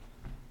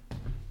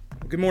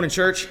Good morning,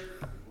 church.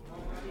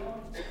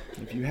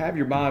 If you have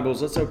your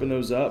Bibles, let's open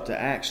those up to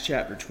Acts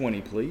chapter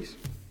 20, please.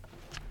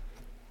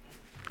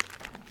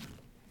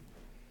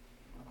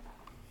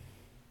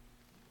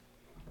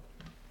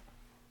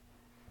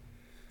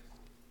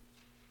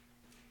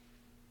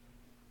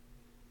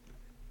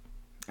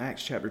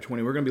 Acts chapter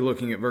 20. We're going to be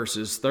looking at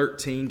verses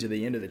 13 to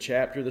the end of the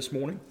chapter this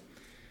morning.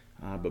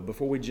 But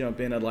before we jump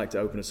in, I'd like to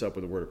open us up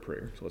with a word of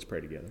prayer. So let's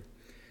pray together.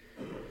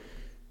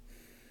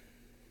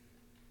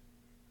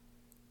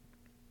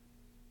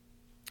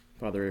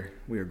 Father,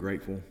 we are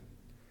grateful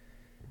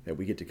that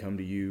we get to come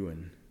to you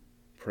and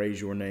praise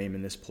your name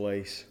in this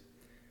place.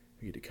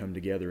 We get to come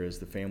together as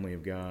the family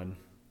of God,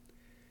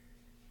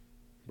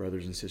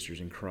 brothers and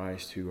sisters in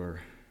Christ who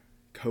are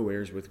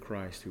co-heirs with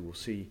Christ, who will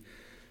see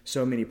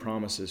so many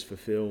promises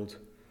fulfilled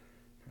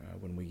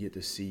when we get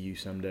to see you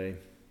someday.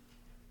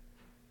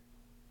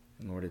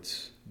 And Lord,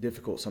 it's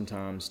difficult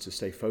sometimes to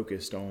stay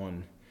focused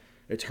on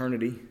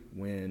eternity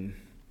when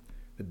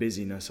the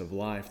busyness of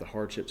life, the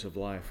hardships of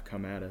life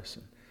come at us.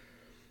 And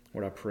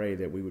Lord, I pray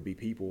that we would be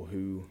people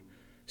who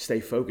stay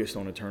focused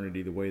on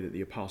eternity the way that the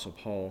Apostle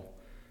Paul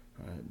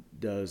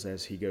does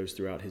as he goes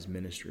throughout his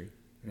ministry.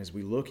 And as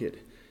we look at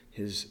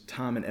his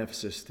time in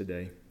Ephesus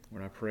today,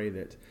 Lord, I pray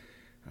that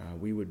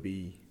we would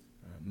be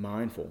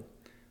mindful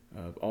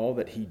of all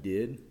that he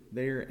did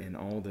there and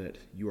all that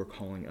you are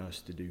calling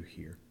us to do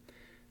here.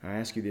 I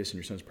ask you this in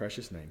your Son's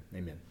precious name.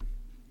 Amen.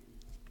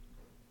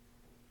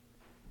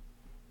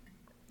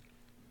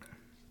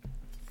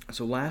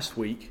 So last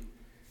week,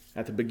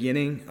 at the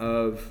beginning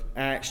of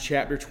Acts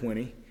chapter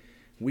 20,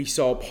 we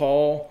saw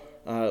Paul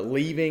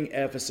leaving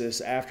Ephesus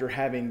after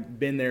having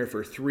been there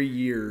for 3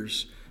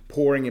 years,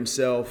 pouring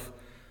himself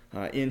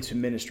into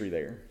ministry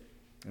there.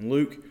 And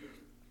Luke,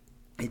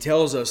 he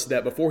tells us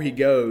that before he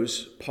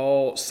goes,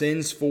 Paul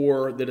sends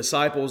for the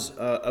disciples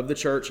of the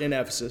church in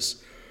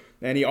Ephesus,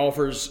 and he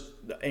offers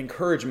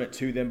encouragement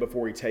to them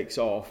before he takes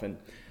off. And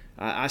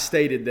I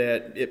stated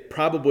that it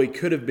probably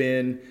could have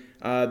been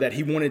that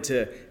he wanted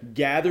to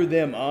gather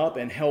them up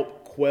and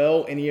help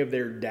quell any of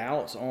their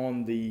doubts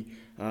on the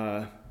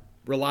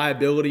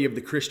reliability of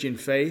the Christian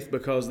faith,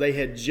 because they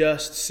had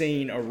just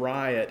seen a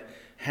riot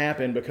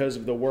happen because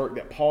of the work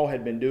that Paul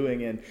had been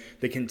doing and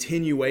the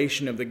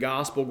continuation of the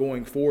gospel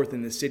going forth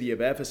in the city of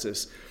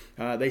Ephesus.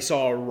 They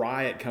saw a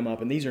riot come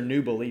up, and these are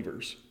new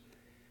believers.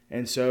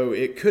 And so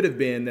it could have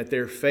been that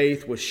their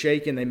faith was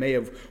shaken. They may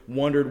have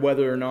wondered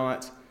whether or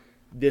not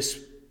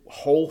this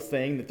whole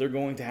thing that they're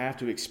going to have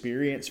to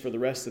experience for the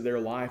rest of their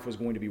life was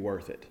going to be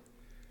worth it.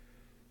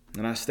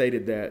 And I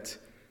stated that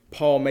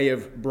Paul may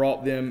have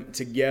brought them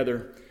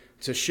together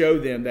to show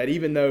them that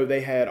even though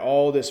they had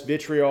all this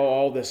vitriol,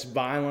 all this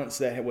violence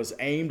that was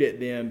aimed at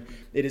them,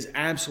 it is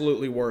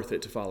absolutely worth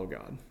it to follow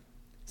God.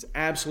 It's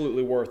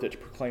absolutely worth it to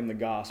proclaim the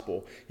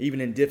gospel, even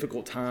in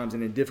difficult times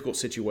and in difficult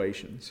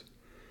situations.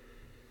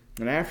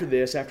 And after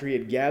this, after he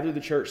had gathered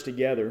the church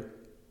together,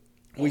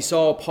 we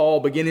saw Paul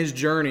begin his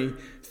journey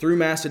through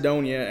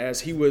Macedonia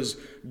as he was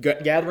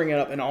gathering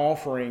up an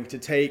offering to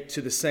take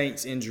to the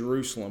saints in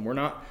Jerusalem. We're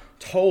not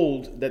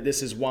told that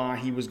this is why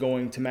he was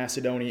going to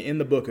Macedonia in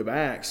the book of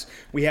Acts.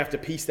 We have to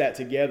piece that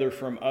together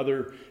from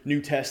other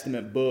New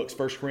Testament books,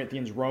 1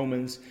 Corinthians,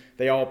 Romans.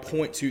 They all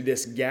point to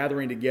this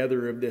gathering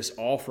together of this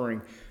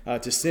offering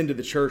to send to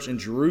the church in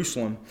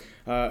Jerusalem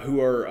who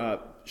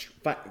are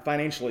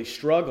financially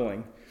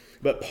struggling.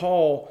 But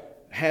Paul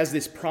has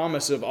this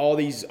promise of all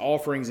these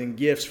offerings and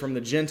gifts from the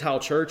Gentile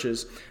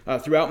churches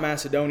throughout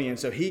Macedonia. And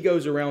so he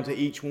goes around to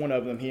each one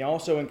of them. He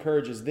also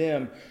encourages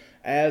them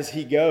as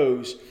he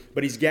goes,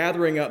 but he's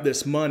gathering up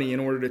this money in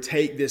order to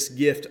take this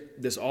gift,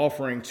 this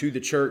offering to the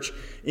church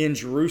in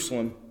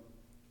Jerusalem.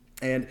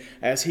 And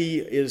as he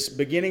is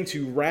beginning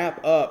to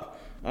wrap up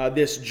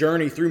this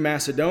journey through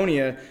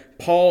Macedonia,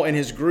 Paul and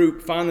his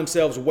group find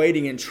themselves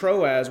waiting in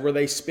Troas, where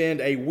they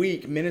spend a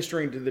week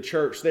ministering to the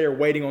church there,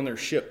 waiting on their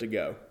ship to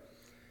go.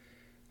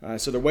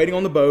 So they're waiting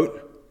on the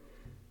boat,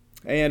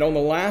 and on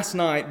the last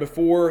night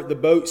before the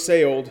boat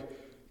sailed,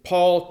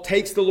 Paul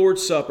takes the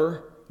Lord's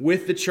Supper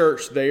with the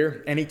church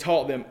there, and he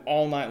taught them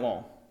all night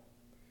long.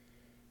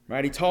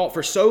 Right? He taught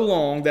for so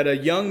long that a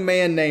young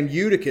man named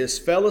Eutychus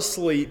fell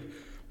asleep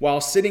while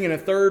sitting in a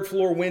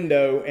third-floor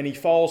window, and he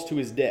falls to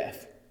his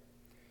death.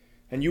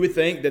 And you would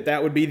think that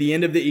that would be the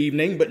end of the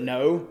evening, but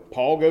no.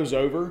 Paul goes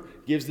over,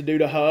 gives the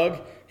dude a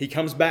hug. He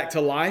comes back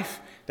to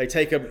life. They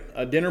take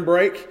a dinner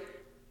break,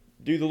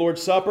 do the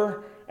Lord's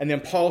Supper, and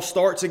then Paul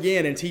starts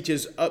again and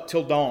teaches up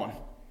till dawn.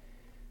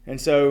 And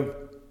so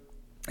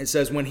it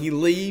says when he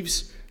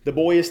leaves, the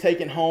boy is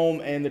taken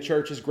home and the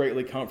church is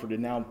greatly comforted.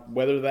 Now,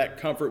 whether that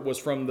comfort was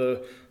from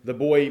the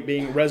boy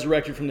being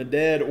resurrected from the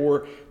dead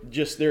or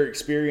just their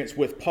experience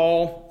with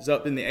Paul is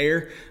up in the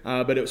air,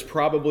 but it was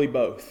probably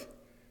both.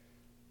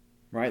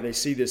 Right? They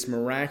see this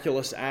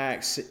miraculous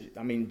act,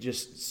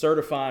 just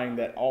certifying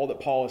that all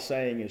that Paul is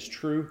saying is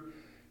true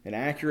and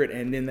accurate,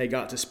 and then they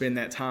got to spend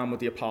that time with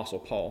the Apostle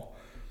Paul.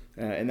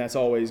 And that's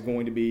always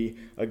going to be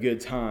a good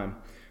time.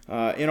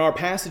 In our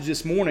passage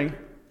this morning,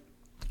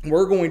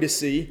 we're going to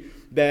see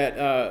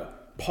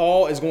that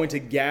Paul is going to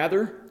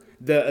gather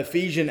the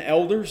Ephesian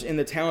elders in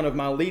the town of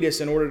Miletus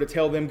in order to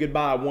tell them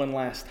goodbye one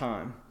last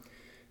time.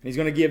 And he's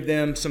going to give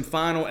them some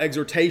final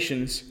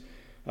exhortations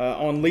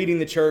on leading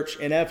the church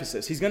in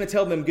Ephesus. He's going to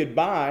tell them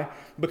goodbye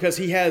because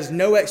he has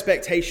no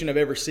expectation of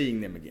ever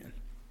seeing them again.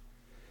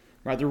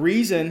 Right? The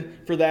reason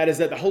for that is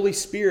that the Holy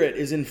Spirit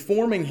is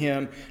informing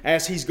him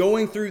as he's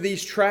going through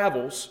these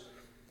travels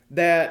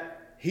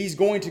that he's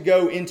going to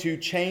go into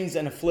chains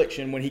and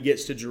affliction when he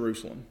gets to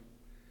Jerusalem.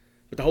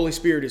 But the Holy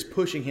Spirit is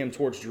pushing him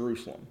towards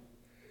Jerusalem.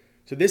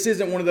 So this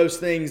isn't one of those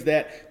things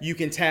that you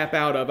can tap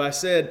out of. I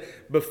said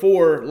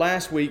before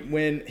last week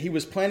when he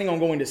was planning on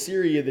going to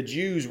Syria, the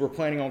Jews were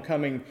planning on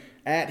coming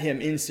at him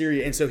in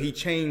Syria, and so he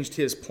changed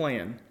his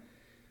plan.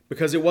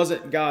 Because it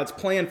wasn't God's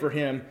plan for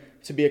him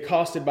to be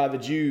accosted by the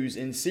Jews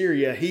in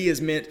Syria. He is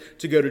meant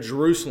to go to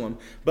Jerusalem.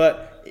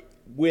 But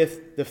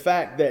with the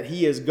fact that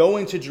he is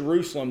going to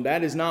Jerusalem,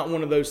 that is not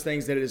one of those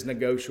things that is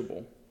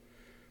negotiable.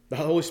 The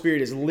Holy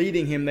Spirit is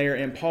leading him there,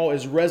 and Paul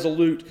is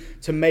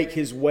resolute to make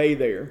his way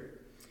there.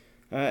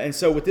 And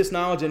so with this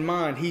knowledge in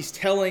mind, he's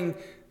telling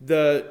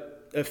the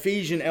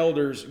Ephesian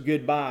elders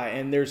goodbye.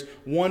 And there's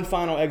one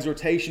final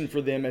exhortation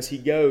for them as he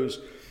goes,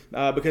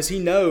 because he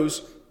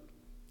knows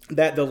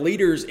that the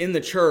leaders in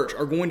the church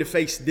are going to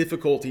face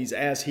difficulties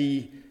as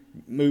he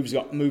moves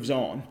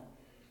on.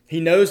 He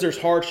knows there's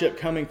hardship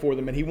coming for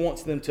them, and he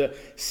wants them to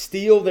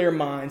steel their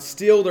mind,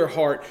 steel their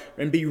heart,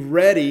 and be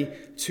ready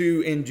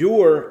to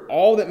endure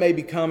all that may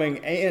be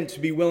coming and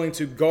to be willing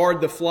to guard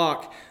the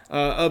flock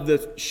of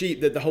the sheep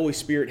that the Holy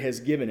Spirit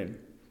has given him,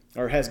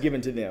 or has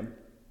given to them.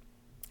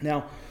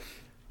 Now,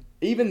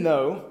 even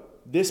though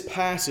this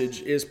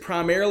passage is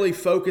primarily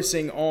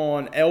focusing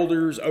on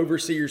elders,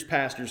 overseers,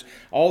 pastors,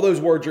 all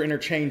those words are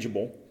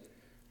interchangeable.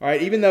 All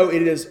right, even though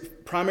it is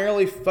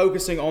primarily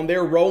focusing on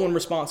their role and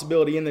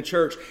responsibility in the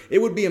church,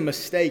 it would be a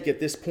mistake at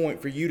this point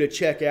for you to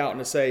check out and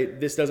to say,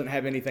 this doesn't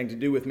have anything to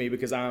do with me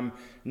because I'm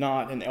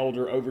not an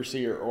elder,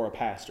 overseer, or a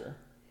pastor.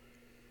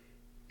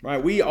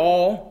 Right? We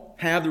all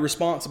have the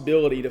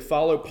responsibility to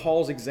follow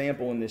Paul's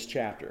example in this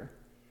chapter.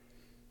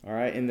 All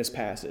right, in this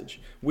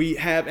passage. We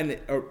have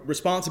a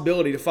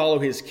responsibility to follow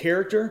his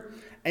character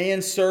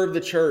and serve the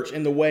church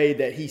in the way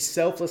that he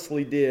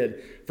selflessly did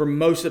for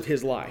most of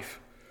his life.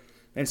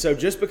 And so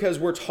just because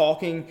we're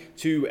talking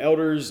to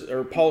elders,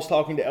 or Paul's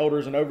talking to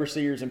elders and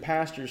overseers and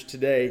pastors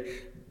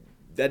today,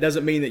 that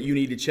doesn't mean that you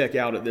need to check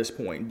out at this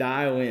point.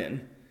 Dial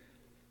in.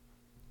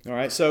 All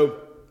right, so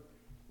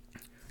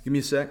give me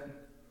a sec.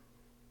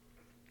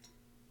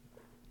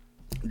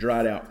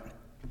 Dry it out.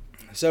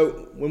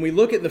 So when we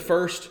look at the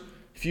first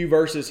few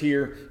verses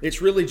here,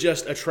 it's really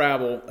just a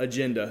travel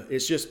agenda.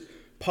 It's just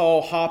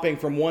Paul hopping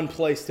from one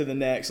place to the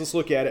next. Let's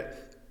look at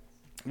it.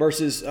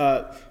 Verses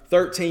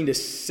 13 to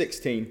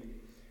 16.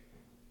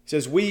 It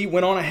says, "We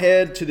went on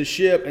ahead to the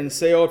ship and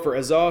sailed for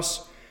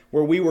Assos,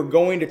 where we were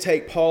going to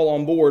take Paul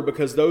on board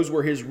because those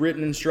were his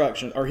written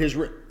instructions,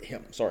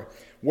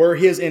 were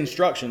his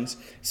instructions,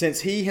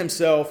 since he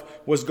himself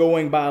was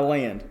going by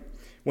land.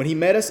 When he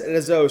met us at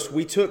Assos,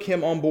 we took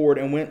him on board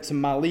and went to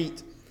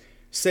Milet.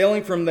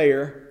 Sailing from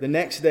there, the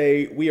next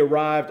day we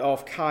arrived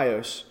off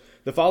Chios.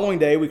 The following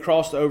day we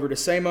crossed over to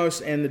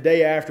Samos, and the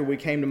day after we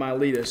came to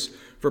Miletus.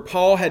 For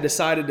Paul had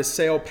decided to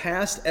sail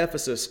past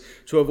Ephesus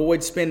to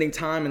avoid spending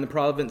time in the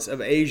province of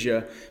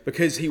Asia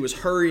because he was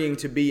hurrying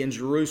to be in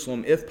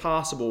Jerusalem, if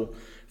possible,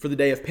 for the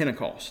day of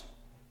Pentecost."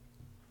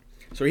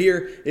 So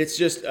here it's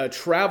just a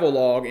travel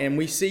log, and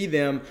we see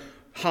them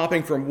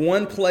hopping from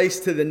one place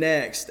to the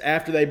next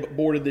after they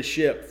boarded the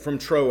ship from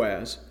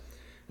Troas.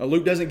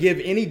 Luke doesn't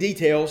give any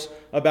details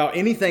about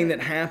anything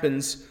that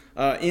happens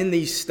in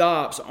these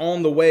stops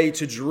on the way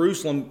to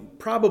Jerusalem,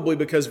 probably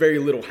because very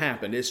little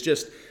happened. It's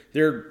just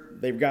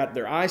they've got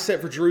their eyes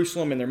set for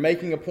Jerusalem, and they're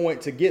making a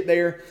point to get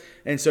there,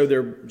 and so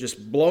they're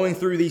just blowing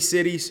through these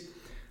cities.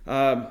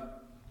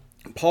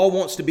 Paul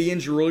wants to be in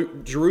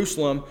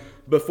Jerusalem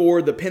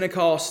before the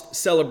Pentecost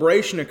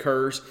celebration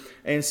occurs,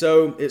 and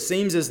so it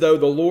seems as though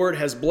the Lord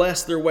has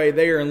blessed their way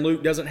there, and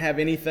Luke doesn't have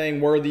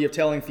anything worthy of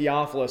telling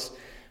Theophilus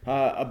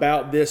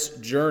about this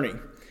journey.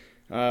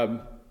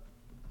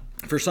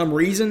 For some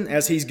reason,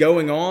 as he's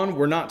going on,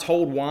 we're not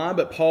told why,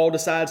 but Paul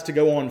decides to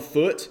go on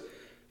foot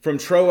from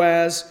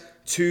Troas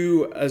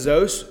to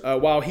Assos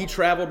while he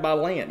traveled by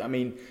land. I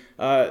mean,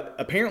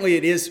 apparently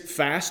it is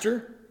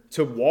faster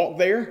to walk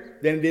there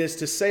than it is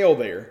to sail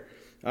there.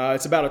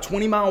 It's about a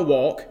 20-mile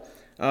walk,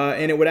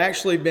 and it would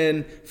actually have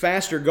been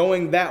faster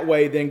going that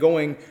way than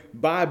going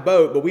by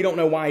boat, but we don't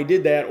know why he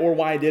did that or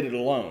why he did it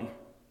alone.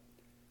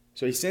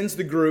 So he sends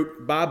the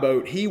group by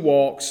boat. He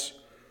walks.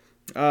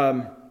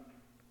 And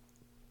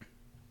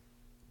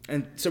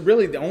so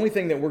really the only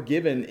thing that we're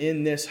given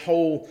in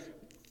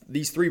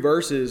these three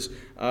verses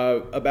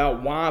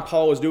about why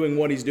Paul is doing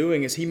what he's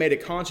doing is he made a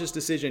conscious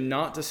decision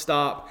not to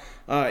stop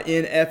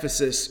in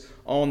Ephesus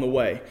on the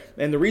way.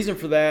 And the reason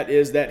for that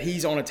is that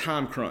he's on a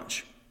time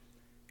crunch.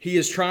 He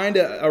is trying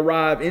to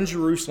arrive in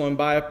Jerusalem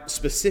by a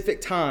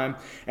specific time,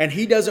 and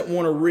he doesn't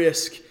want to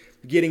risk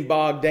getting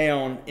bogged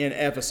down in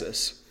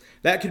Ephesus.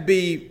 That could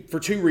be for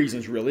two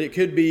reasons, really. It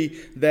could be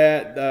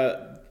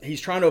that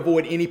he's trying to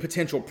avoid any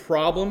potential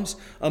problems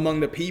among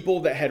the people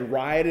that had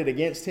rioted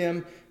against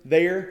him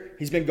there.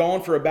 He's been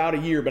gone for about a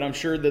year, but I'm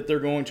sure that they're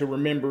going to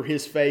remember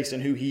his face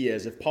and who he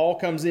is. If Paul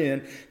comes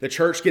in, the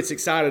church gets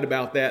excited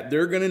about that,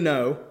 they're going to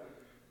know,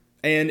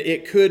 and they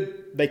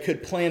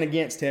could plan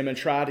against him and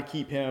try to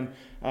keep him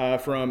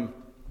from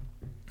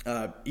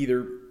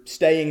either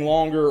staying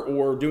longer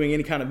or doing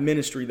any kind of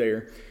ministry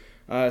there.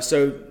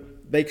 So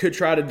they could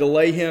try to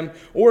delay him,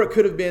 or it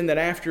could have been that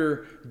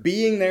after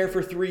being there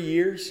for 3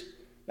 years,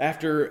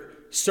 after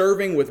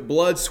serving with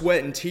blood,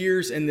 sweat, and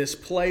tears in this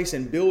place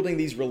and building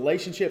these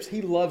relationships,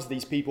 he loves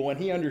these people and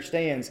he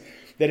understands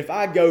that if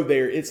I go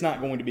there, it's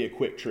not going to be a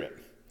quick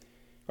trip.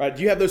 Right?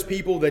 Do you have those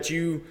people that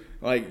you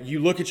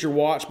look at your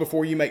watch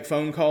before you make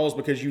phone calls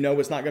because you know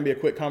it's not going to be a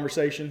quick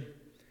conversation?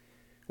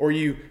 Or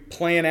you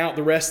plan out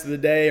the rest of the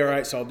day, all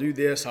right, so I'll do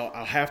this,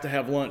 I'll have to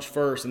have lunch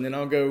first, and then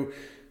I'll go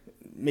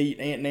meet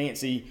Aunt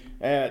Nancy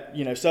at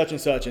such and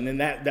such, and then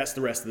that's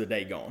the rest of the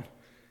day gone.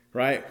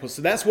 Right? Well,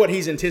 so that's what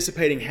he's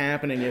anticipating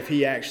happening if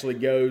he actually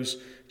goes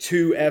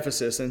to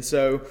Ephesus. And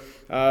so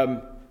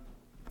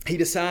he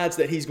decides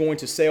that he's going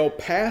to sail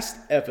past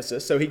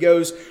Ephesus. So he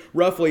goes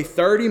roughly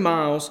 30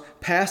 miles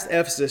past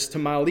Ephesus to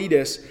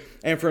Miletus.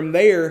 And from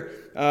there,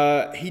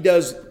 he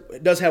does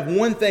have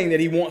one thing that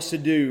he wants to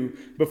do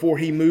before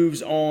he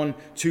moves on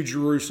to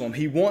Jerusalem.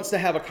 He wants to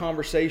have a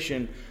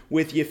conversation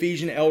with the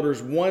Ephesian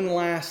elders one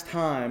last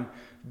time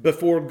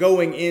before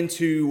going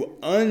into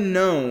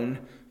unknown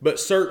but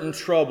certain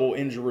trouble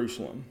in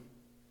Jerusalem.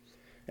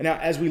 And now,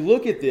 as we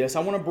look at this, I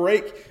want to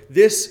break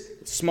this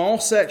small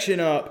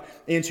section up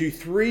into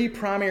 3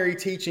 primary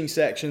teaching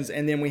sections,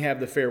 and then we have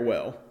the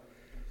farewell.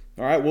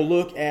 All right, we'll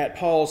look at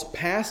Paul's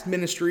past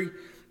ministry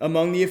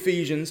among the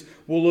Ephesians.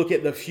 We'll look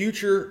at the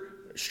future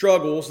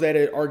struggles that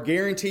are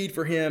guaranteed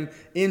for him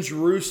in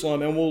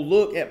Jerusalem, and we'll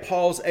look at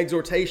Paul's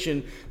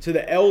exhortation to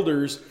the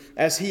elders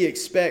as he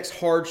expects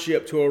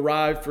hardship to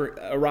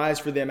arise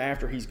for them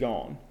after he's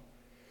gone.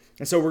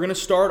 And so we're going to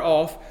start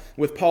off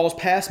with Paul's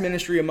past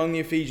ministry among the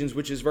Ephesians,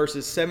 which is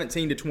verses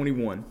 17 to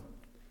 21.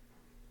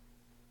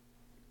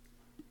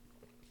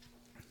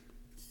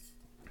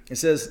 It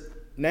says,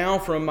 "Now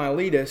from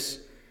Miletus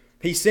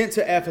he sent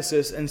to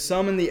Ephesus and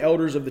summoned the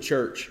elders of the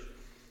church.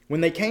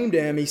 When they came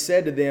to him, he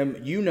said to them,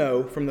 'You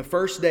know, from the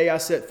first day I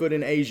set foot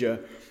in Asia,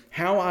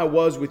 how I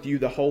was with you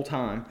the whole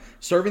time,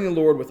 serving the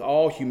Lord with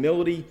all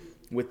humility,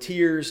 with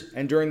tears,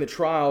 and during the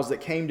trials that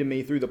came to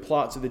me through the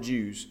plots of the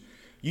Jews.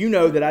 You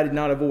know that I did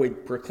not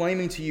avoid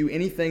proclaiming to you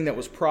anything that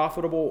was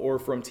profitable or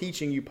from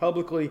teaching you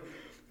publicly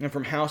and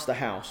from house to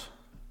house.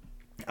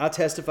 I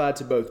testified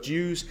to both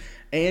Jews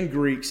and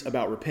Greeks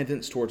about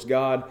repentance towards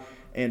God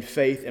and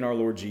faith in our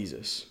Lord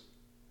Jesus.'"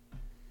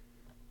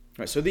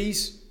 All right, so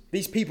these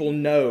people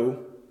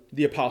know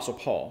the Apostle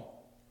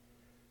Paul,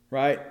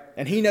 right?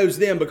 And he knows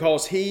them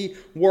because he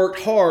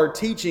worked hard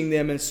teaching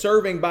them and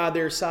serving by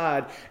their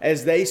side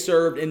as they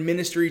served in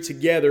ministry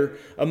together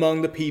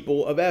among the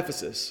people of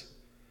Ephesus.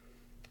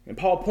 And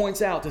Paul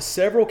points out to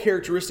several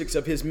characteristics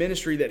of his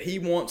ministry that he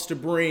wants to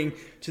bring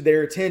to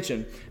their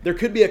attention. There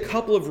could be a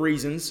couple of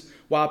reasons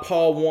why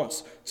Paul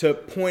wants to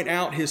point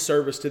out his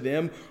service to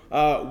them.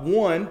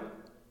 One,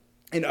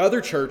 in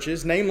other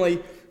churches,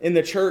 namely in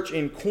the church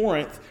in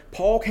Corinth,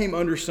 Paul came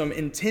under some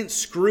intense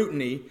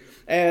scrutiny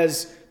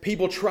as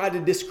people tried to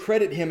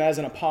discredit him as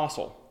an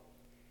apostle.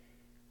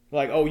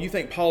 Like, oh, you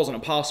think Paul's an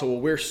apostle?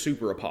 Well, we're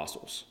super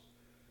apostles.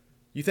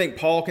 You think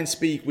Paul can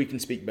speak? We can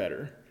speak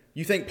better.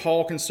 You think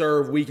Paul can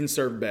serve? We can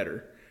serve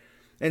better.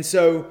 And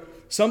so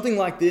something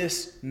like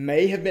this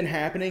may have been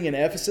happening in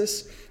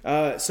Ephesus.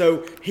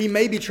 So he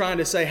may be trying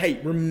to say,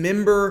 hey,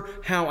 remember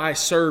how I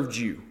served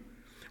you.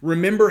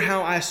 Remember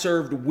how I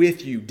served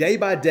with you. Day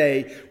by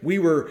day, we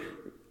were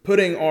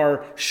putting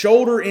our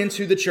shoulder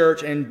into the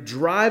church and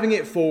driving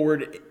it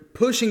forward,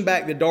 pushing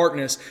back the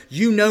darkness.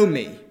 You know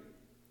me.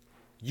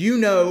 You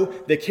know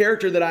the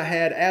character that I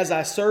had as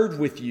I served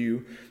with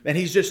you. And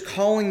he's just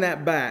calling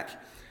that back.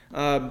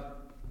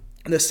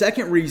 The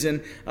second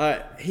reason,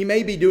 he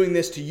may be doing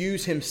this to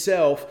use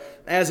himself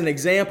as an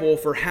example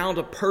for how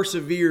to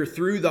persevere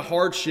through the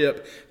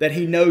hardship that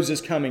he knows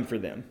is coming for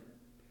them.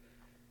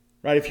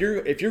 Right? If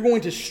you're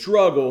going to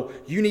struggle,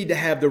 you need to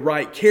have the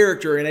right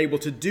character and able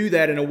to do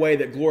that in a way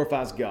that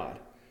glorifies God.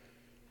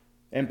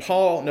 And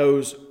Paul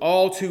knows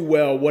all too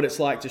well what it's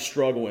like to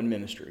struggle in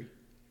ministry.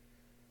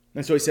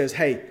 And so he says,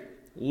 hey,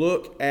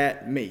 look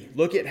at me.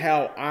 Look at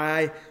how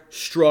I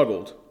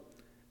struggled.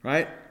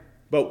 Right?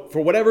 But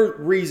for whatever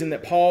reason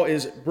that Paul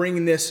is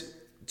bringing this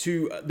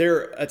to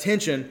their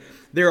attention,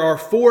 there are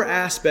 4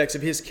 aspects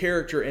of his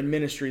character and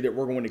ministry that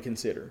we're going to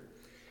consider.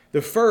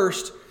 The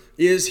first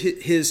is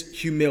his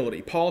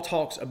humility. Paul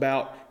talks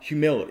about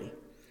humility.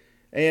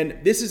 And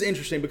this is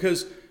interesting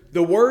because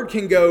the word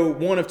can go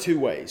one of 2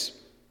 ways.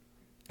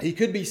 He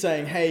could be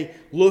saying, hey,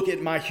 look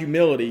at my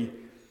humility.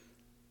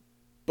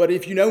 But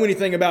if you know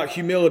anything about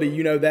humility,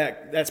 you know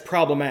that that's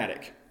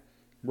problematic.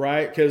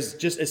 Right? Because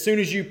just as soon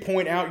as you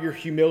point out your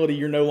humility,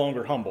 you're no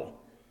longer humble.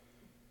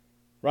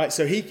 Right?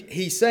 So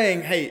he's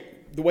saying, hey,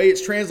 the way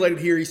it's translated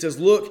here, he says,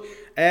 look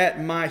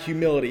at my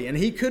humility. And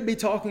he could be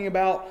talking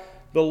about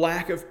the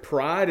lack of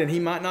pride, and he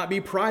might not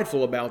be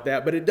prideful about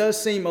that, but it does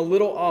seem a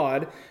little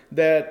odd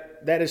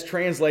that that is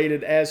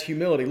translated as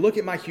humility. Look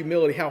at my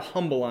humility, how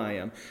humble I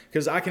am.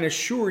 Because I can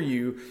assure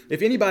you,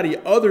 if anybody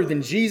other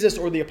than Jesus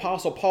or the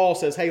Apostle Paul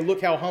says, hey,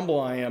 look how humble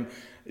I am,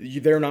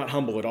 they're not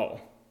humble at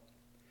all.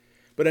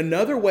 But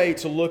another way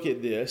to look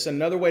at this,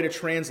 another way to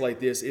translate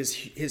this is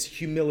his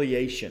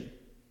humiliation.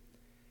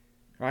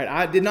 All right,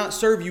 I did not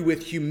serve you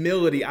with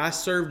humility. I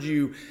served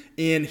you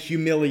in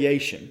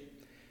humiliation.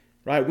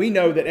 Right? We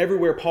know that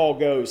everywhere Paul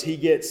goes,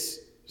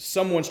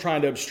 someone's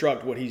trying to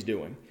obstruct what he's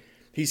doing.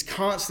 He's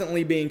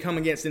constantly being come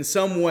against in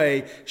some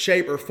way,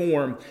 shape, or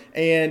form.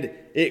 And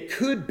it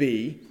could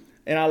be,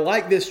 and I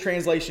like this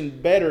translation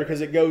better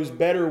because it goes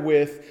better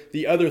with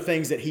the other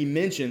things that he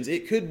mentions.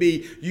 It could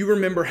be, you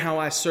remember how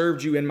I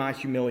served you in my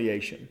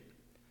humiliation.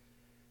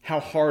 How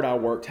hard I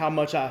worked, how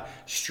much I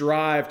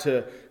strive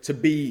to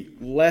be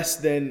less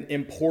than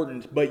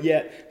important, but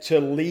yet to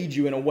lead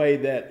you in a way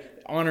that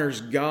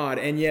honors God.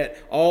 And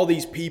yet all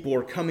these people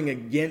are coming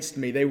against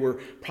me. They were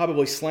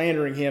probably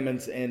slandering him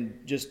and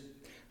just,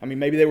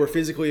 maybe they were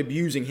physically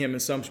abusing him in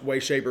some way,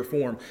 shape, or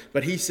form.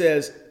 But he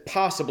says,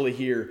 possibly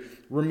here,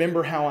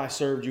 remember how I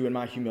served you in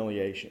my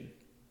humiliation.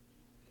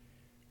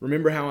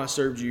 Remember how I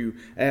served you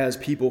as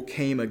people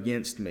came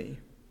against me.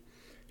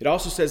 It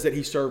also says that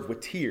he served with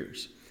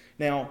tears.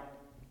 Now,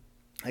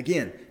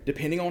 again,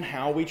 depending on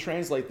how we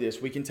translate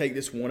this, we can take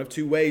this one of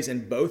two ways,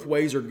 and both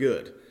ways are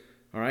good.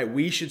 All right,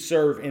 we should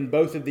serve in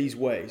both of these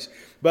ways.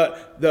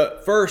 But the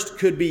first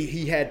could be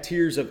he had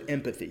tears of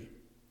empathy.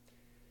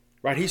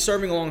 Right, he's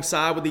serving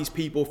alongside with these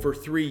people for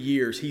 3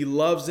 years. He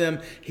loves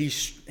them.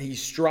 He's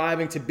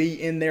striving to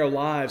be in their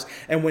lives.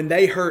 And when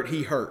they hurt,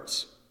 he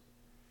hurts.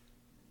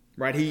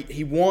 Right,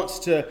 he wants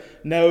to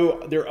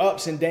know their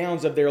ups and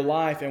downs of their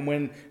life. And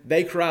when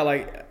they cry,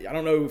 like, I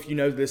don't know if you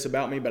know this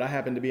about me, but I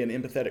happen to be an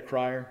empathetic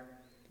crier.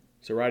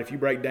 So, right, if you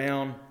break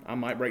down, I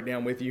might break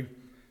down with you.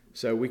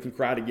 So we can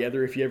cry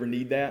together if you ever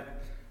need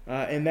that.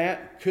 And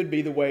that could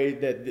be the way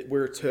that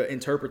we're to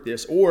interpret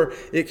this. Or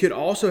it could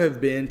also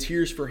have been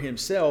tears for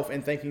himself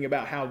and thinking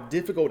about how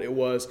difficult it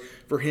was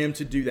for him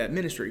to do that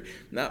ministry.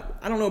 Now,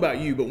 I don't know about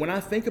you, but when I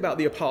think about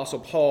the Apostle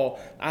Paul,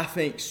 I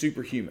think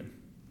superhuman.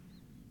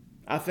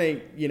 I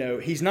think,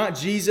 he's not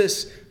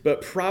Jesus,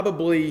 but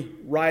probably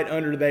right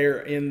under there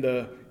in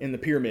the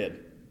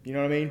pyramid. You know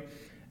what I mean?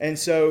 And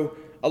so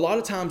a lot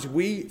of times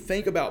we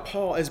think about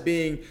Paul as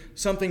being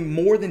something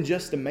more than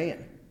just a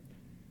man.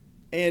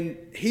 And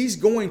he's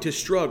going to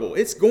struggle.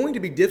 It's going to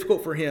be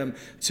difficult for him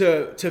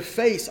to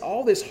face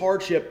all this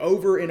hardship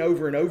over and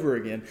over and over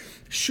again.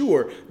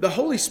 Sure, the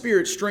Holy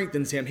Spirit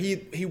strengthens him.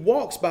 He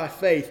walks by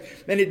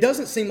faith, and it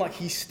doesn't seem like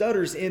he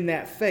stutters in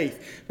that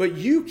faith. But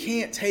you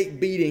can't take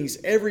beatings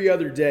every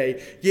other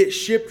day, get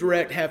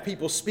shipwrecked, have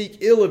people speak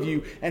ill of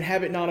you, and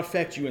have it not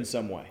affect you in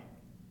some way.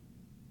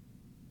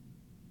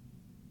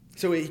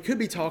 So he could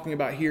be talking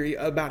about here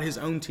about his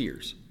own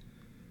tears.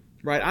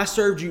 Right? I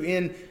served you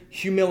in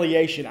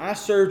humiliation. I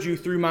served you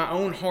through my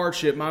own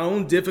hardship, my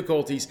own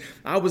difficulties.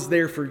 I was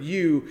there for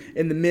you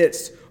in the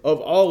midst of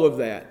all of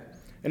that.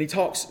 And he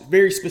talks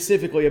very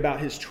specifically about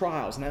his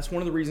trials. And that's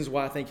one of the reasons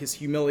why I think his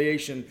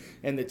humiliation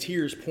and the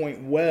tears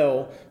point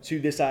well to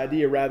this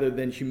idea rather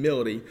than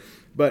humility.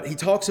 But he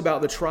talks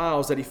about the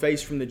trials that he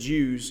faced from the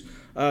Jews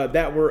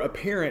that were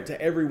apparent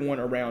to everyone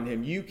around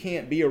him. You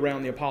can't be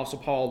around the Apostle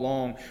Paul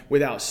long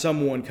without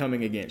someone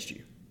coming against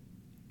you.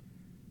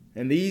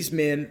 And these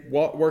men,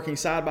 working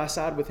side by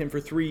side with him for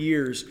 3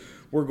 years,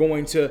 were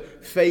going to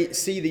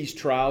see these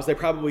trials. They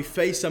probably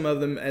faced some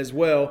of them as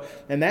well,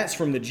 and that's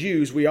from the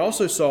Jews. We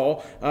also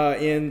saw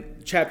in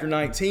chapter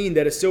 19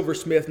 that a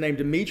silversmith named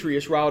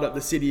Demetrius riled up the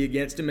city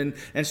against him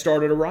and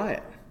started a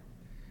riot.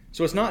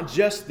 So it's not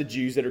just the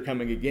Jews that are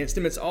coming against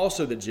him, it's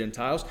also the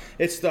Gentiles.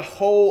 It's the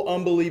whole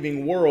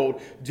unbelieving world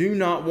do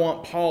not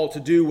want Paul to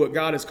do what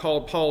God has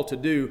called Paul to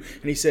do.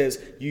 And he says,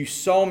 you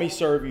saw me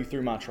serve you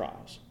through my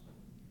trials.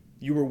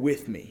 You were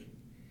with me.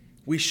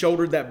 We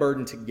shouldered that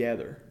burden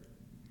together.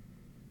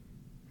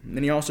 And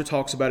then he also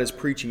talks about his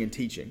preaching and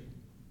teaching.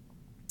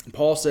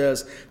 Paul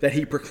says that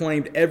he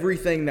proclaimed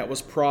everything that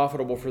was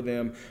profitable for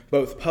them,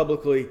 both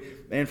publicly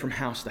and from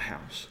house to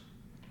house.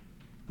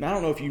 Now, I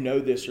don't know if you know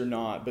this or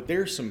not, but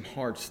there's some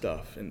hard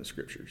stuff in the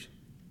Scriptures.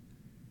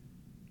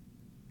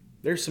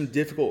 There's some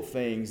difficult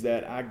things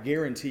that I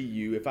guarantee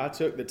you, if I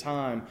took the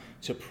time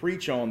to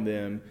preach on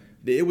them,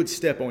 that it would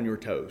step on your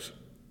toes.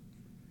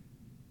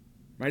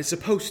 Right? It's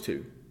supposed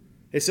to.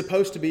 It's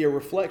supposed to be a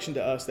reflection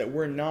to us that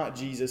we're not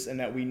Jesus and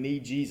that we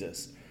need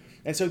Jesus.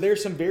 And so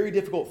there's some very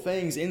difficult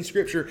things in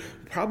Scripture.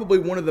 Probably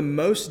one of the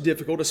most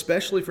difficult,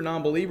 especially for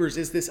non-believers,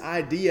 is this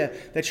idea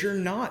that you're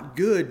not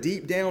good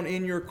deep down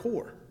in your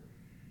core.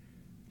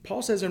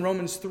 Paul says in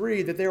Romans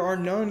 3 that there are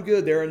none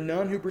good. There are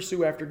none who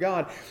pursue after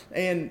God.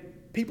 And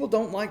people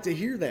don't like to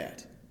hear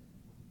that.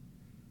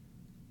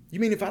 You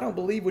mean if I don't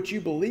believe what you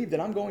believe, that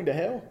I'm going to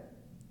hell?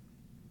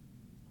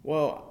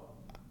 Well,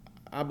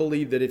 I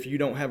believe that if you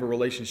don't have a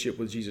relationship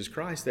with Jesus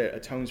Christ that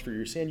atones for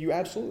your sin, you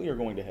absolutely are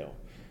going to hell.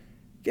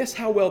 Guess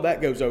how well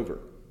that goes over?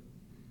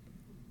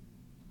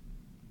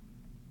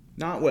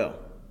 Not well.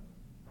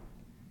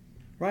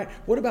 Right?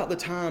 What about the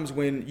times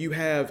when you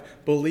have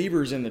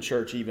believers in the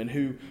church even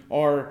who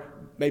are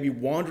maybe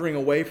wandering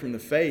away from the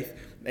faith,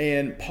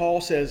 and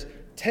Paul says,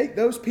 take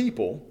those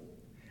people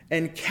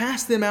and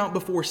cast them out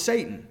before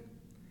Satan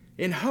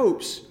in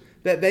hopes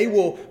that they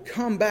will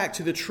come back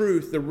to the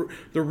truth,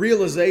 the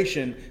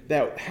realization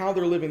that how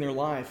they're living their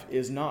life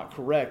is not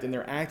correct and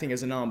they're acting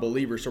as a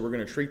non-believer, so we're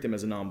going to treat them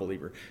as a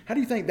non-believer. How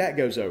do you think that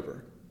goes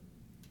over?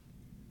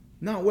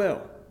 Not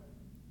well.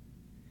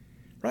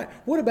 Right?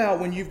 What about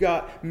when you've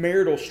got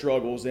marital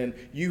struggles and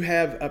you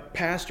have a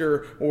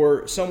pastor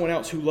or someone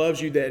else who loves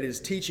you that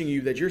is teaching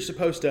you that you're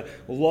supposed to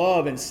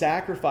love and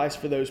sacrifice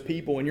for those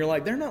people, and you're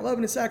like, they're not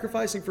loving and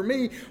sacrificing for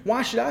me.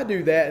 Why should I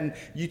do that? And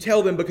you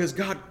tell them because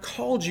God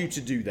called you to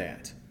do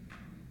that.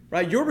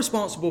 Right? You're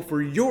responsible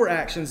for your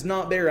actions,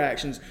 not their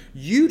actions.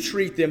 You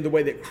treat them the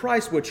way that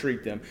Christ would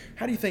treat them.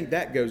 How do you think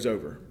that goes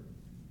over?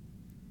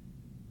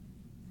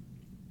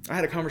 I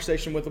had a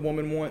conversation with a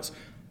woman once.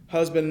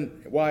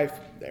 Husband,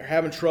 wife, they're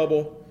having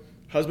trouble.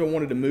 Husband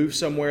wanted to move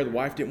somewhere. The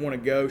wife didn't want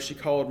to go. She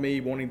called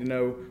me wanting to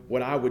know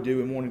what I would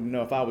do and wanting to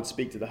know if I would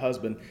speak to the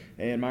husband.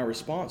 And my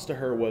response to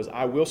her was,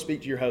 I will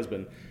speak to your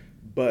husband,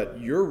 but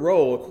your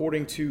role,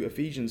 according to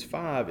Ephesians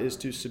 5, is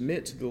to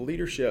submit to the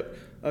leadership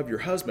of your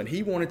husband.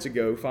 He wanted to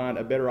go find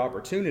a better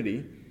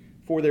opportunity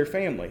for their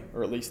family,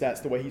 or at least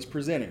that's the way he's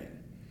presenting it.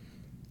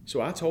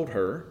 So I told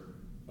her,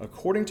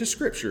 according to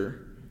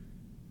Scripture,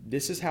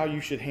 this is how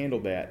you should handle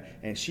that.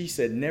 And she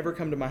said, never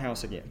come to my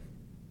house again.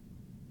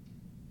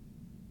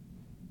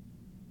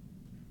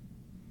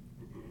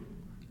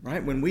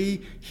 Right? When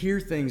we hear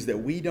things that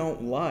we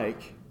don't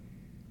like,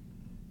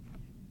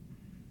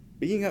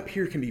 being up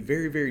here can be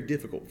very, very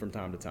difficult from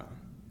time to time.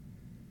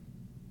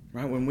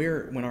 Right?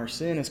 When our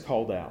sin is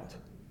called out,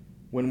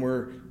 when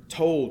we're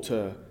told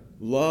to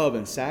love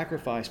and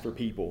sacrifice for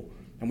people,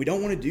 and we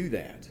don't want to do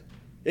that,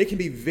 it can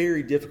be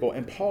very difficult.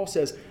 And Paul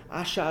says,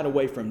 I shied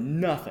away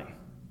from nothing.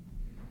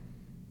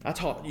 I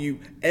taught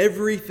you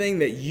everything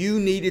that you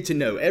needed to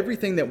know,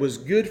 everything that was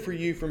good for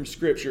you from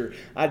Scripture.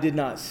 I did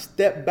not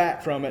step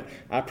back from it.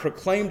 I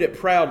proclaimed it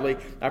proudly.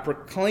 I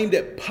proclaimed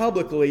it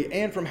publicly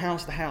and from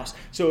house to house.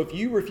 So if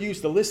you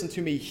refuse to listen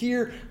to me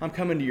here, I'm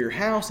coming to your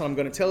house and I'm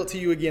going to tell it to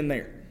you again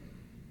there.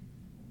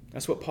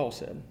 That's what Paul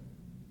said.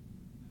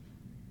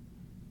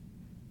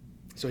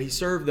 So he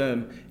served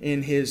them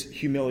in his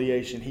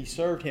humiliation. He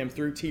served him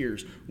through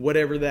tears,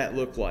 whatever that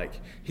looked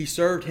like. He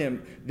served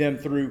them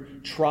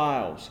through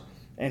trials.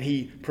 And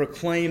he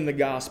proclaimed the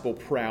gospel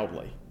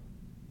proudly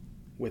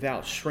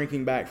without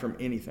shrinking back from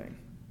anything.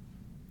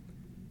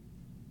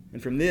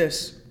 And from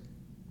this,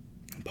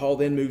 Paul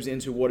then moves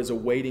into what is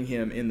awaiting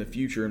him in the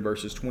future in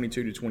verses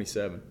 22 to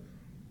 27.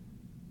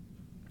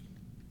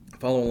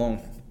 Follow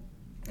along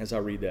as I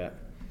read that.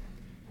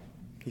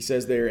 He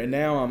says there, and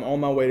now I'm on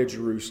my way to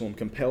Jerusalem,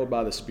 compelled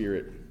by the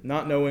Spirit,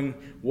 not knowing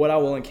what I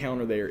will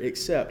encounter there,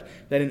 except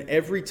that in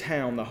every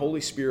town the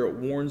Holy Spirit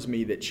warns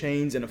me that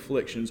chains and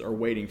afflictions are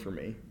waiting for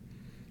me.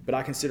 But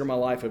I consider my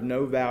life of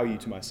no value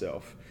to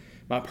myself.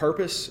 My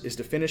purpose is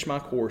to finish my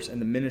course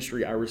and the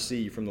ministry I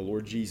received from the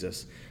Lord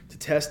Jesus, to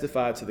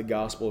testify to the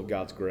gospel of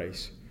God's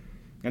grace.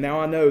 And now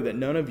I know that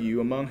none of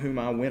you among whom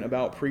I went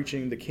about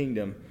preaching the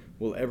kingdom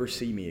will ever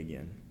see me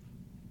again.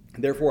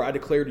 Therefore I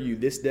declare to you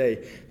this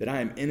day that I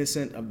am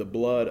innocent of the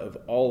blood of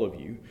all of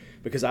you,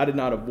 because I did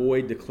not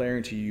avoid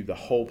declaring to you the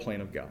whole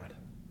plan of God.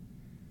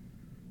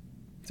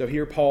 So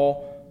here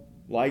Paul,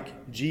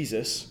 like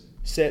Jesus,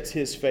 sets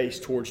his face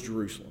towards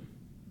Jerusalem.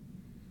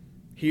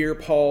 Here,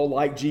 Paul,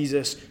 like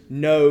Jesus,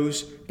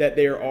 knows that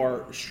there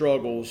are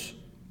struggles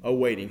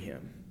awaiting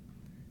him.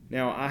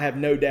 Now, I have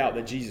no doubt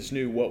that Jesus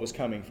knew what was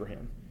coming for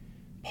him.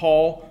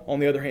 Paul,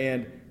 on the other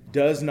hand,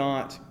 does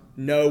not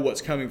know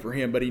what's coming for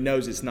him, but he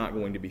knows it's not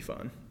going to be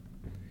fun.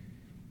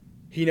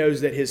 He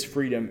knows that his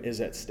freedom is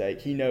at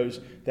stake. He knows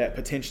that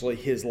potentially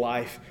his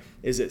life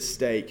is at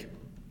stake.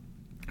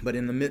 But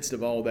in the midst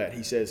of all that,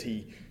 he says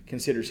he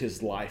considers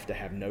his life to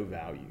have no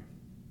value.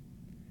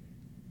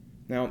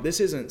 Now, this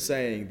isn't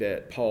saying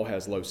that Paul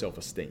has low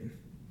self-esteem.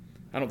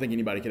 I don't think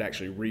anybody could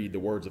actually read the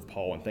words of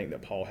Paul and think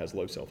that Paul has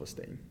low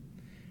self-esteem.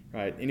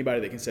 Right? Anybody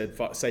that can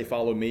say,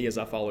 follow me as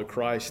I follow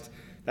Christ,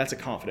 that's a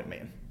confident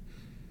man.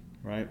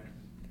 Right?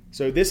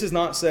 So this is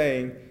not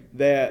saying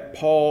that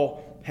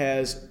Paul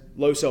has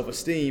low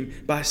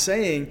self-esteem. By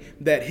saying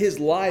that his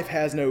life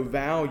has no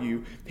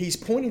value, he's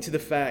pointing to the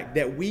fact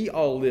that we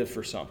all live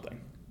for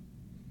something.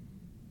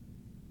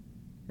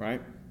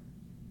 Right?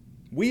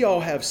 We all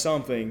have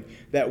something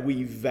that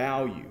we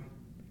value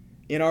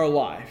in our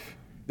life,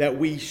 that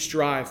we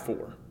strive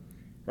for,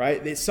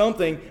 right? It's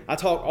something, I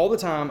talk all the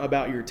time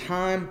about your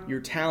time,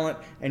 your talent,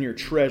 and your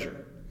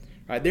treasure,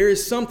 right? There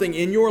is something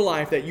in your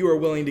life that you are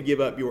willing to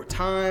give up your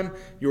time,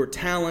 your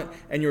talent,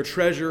 and your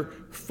treasure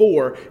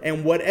for,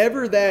 and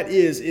whatever that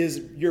is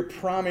your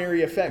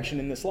primary affection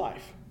in this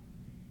life.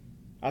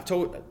 I've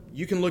told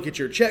you can look at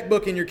your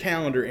checkbook and your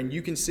calendar, and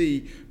you can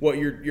see what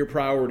your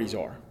priorities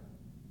are.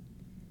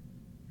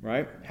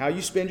 right? How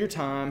you spend your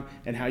time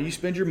and how you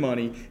spend your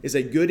money is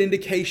a good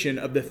indication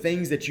of the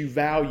things that you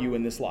value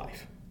in this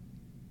life.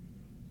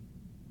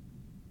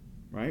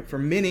 Right? For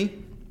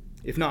many,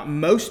 if not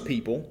most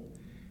people,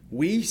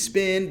 we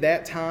spend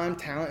that time,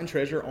 talent, and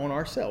treasure on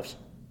ourselves.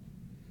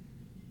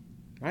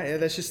 Right?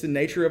 That's just the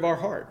nature of our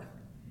heart.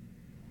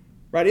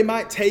 Right? It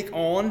might take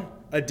on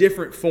a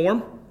different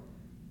form.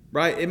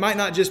 Right? It might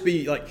not just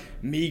be like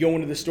me going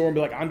to the store and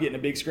be like, I'm getting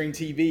a big screen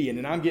TV, and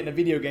then I'm getting a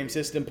video game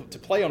system to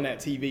play on that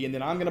TV, and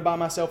then I'm going to buy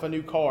myself a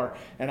new car,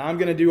 and I'm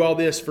going to do all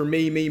this for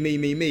me.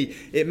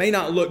 It may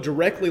not look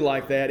directly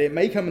like that. It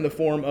may come in the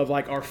form of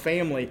like our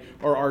family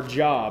or our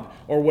job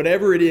or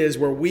whatever it is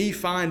where we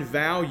find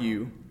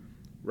value,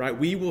 right?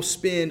 We will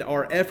spend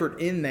our effort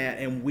in that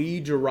and we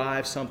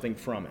derive something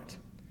from it.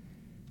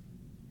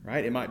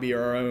 Right? It might be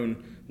our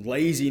own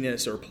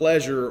laziness or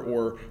pleasure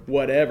or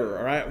whatever.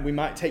 All right? We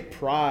might take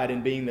pride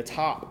in being the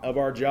top of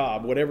our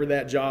job, whatever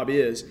that job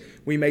is.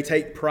 We may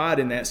take pride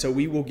in that, so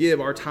we will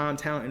give our time,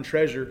 talent, and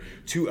treasure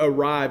to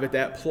arrive at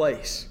that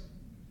place.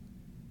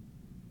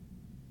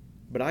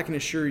 But I can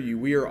assure you,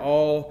 we are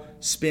all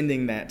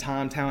spending that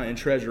time, talent, and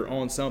treasure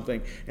on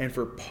something. And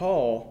for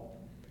Paul,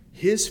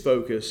 his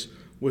focus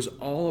was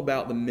all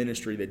about the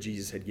ministry that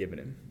Jesus had given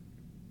him.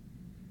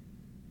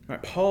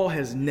 Right, Paul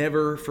has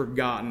never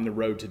forgotten the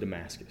road to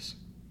Damascus.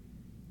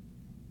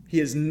 He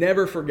has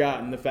never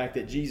forgotten the fact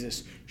that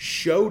Jesus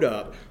showed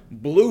up,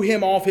 blew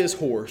him off his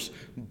horse,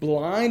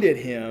 blinded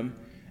him,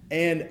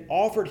 and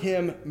offered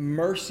him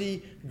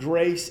mercy,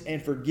 grace,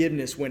 and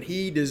forgiveness when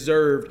he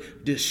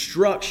deserved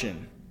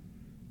destruction.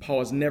 Paul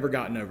has never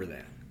gotten over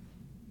that.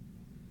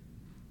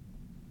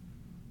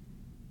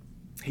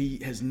 He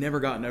has never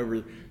gotten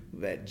over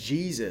that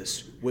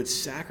Jesus would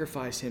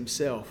sacrifice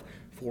himself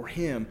for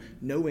him,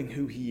 knowing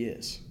who he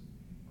is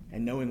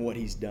and knowing what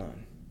he's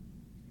done.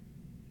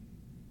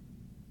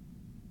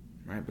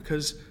 Right?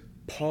 Because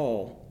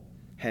Paul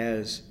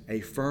has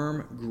a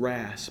firm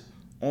grasp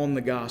on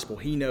the gospel.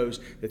 He knows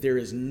that there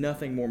is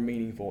nothing more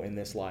meaningful in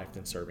this life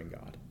than serving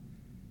God.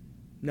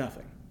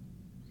 Nothing.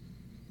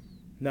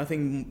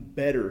 Nothing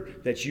better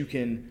that you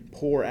can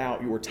pour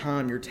out your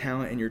time, your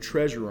talent, and your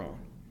treasure on.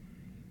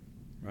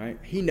 Right?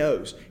 He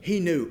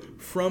knew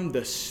from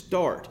the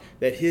start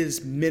that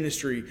his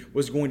ministry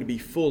was going to be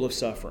full of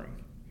suffering.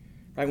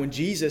 Right? When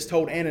Jesus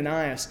told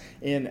Ananias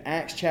in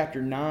Acts chapter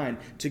 9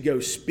 to go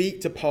speak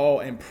to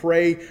Paul and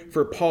pray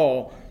for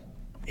Paul,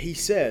 he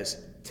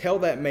says, tell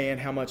that man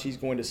how much he's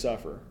going to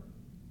suffer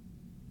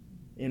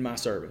in my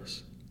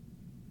service.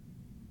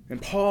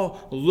 And Paul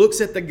looks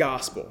at the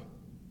gospel.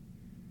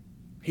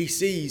 He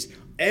sees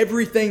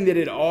everything that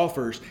it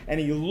offers, and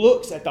he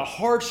looks at the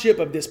hardship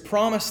of this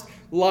promised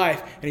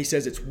life, and he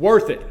says, it's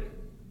worth it.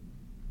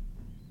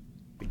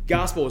 The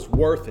gospel is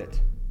worth it.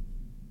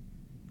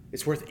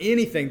 It's worth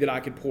anything that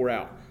I could pour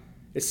out.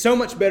 It's so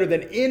much better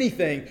than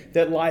anything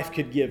that life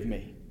could give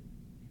me.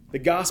 The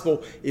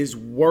gospel is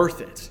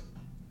worth it.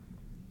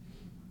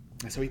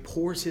 And so he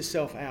pours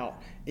himself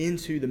out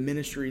into the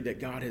ministry that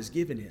God has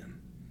given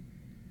him.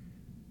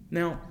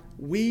 Now,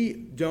 we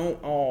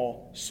don't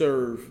all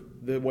serve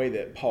the way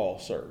that Paul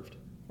served,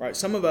 right?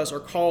 Some of us are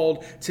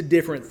called to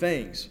different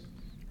things,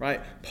 right?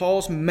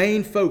 Paul's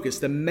main focus,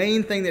 the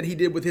main thing that he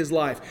did with his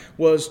life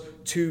was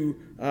to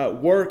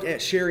work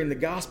at sharing the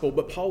gospel,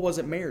 but Paul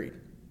wasn't married.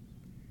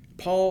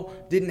 Paul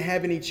didn't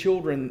have any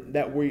children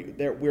that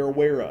we're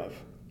aware of,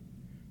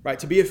 right?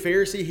 To be a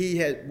Pharisee,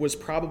 he was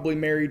probably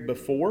married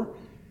before,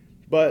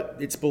 but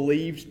it's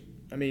believed,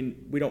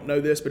 we don't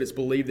know this, but it's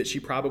believed that she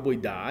probably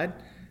died,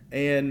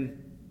 and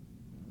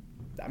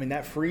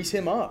that frees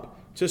him up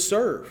to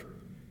serve,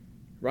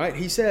 right?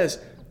 He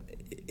says,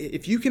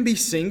 if you can be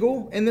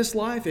single in this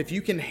life, if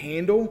you can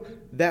handle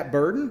that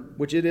burden,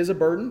 which it is a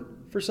burden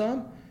for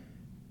some,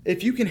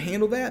 if you can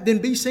handle that, then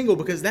be single,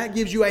 because that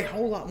gives you a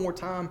whole lot more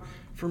time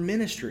for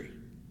ministry.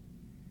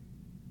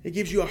 It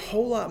gives you a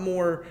whole lot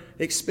more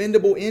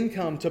expendable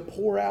income to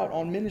pour out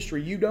on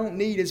ministry. You don't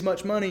need as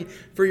much money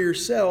for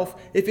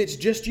yourself if it's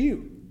just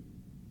you.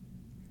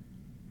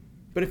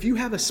 But if you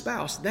have a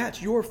spouse,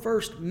 that's your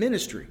first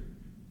ministry.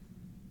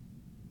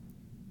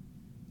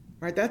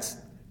 Right? That's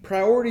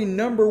priority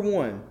number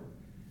one.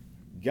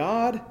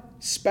 God,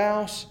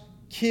 spouse,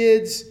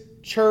 kids,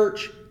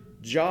 church,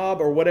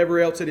 job, or whatever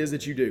else it is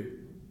that you do.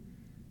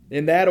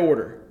 In that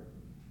order.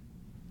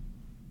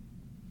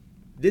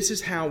 This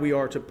is how we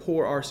are to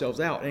pour ourselves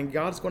out. And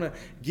God's going to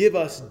give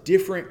us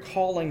different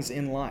callings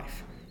in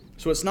life.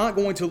 So it's not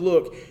going to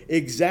look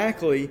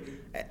exactly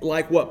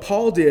like what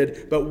Paul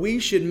did, but we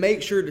should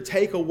make sure to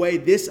take away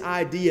this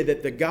idea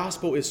that the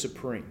gospel is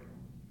supreme.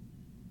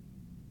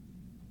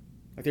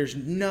 Like there's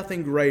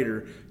nothing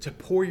greater to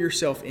pour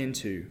yourself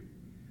into,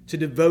 to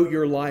devote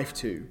your life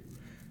to.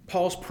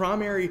 Paul's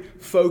primary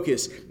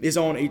focus is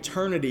on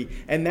eternity,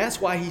 and that's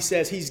why he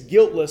says he's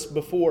guiltless of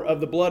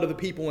the blood of the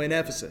people in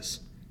Ephesus.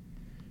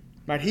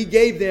 Right? He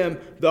gave them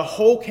the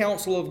whole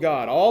counsel of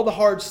God, all the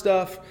hard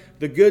stuff,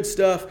 the good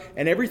stuff,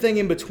 and everything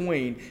in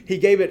between. He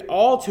gave it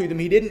all to them.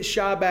 He didn't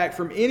shy back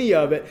from any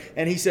of it,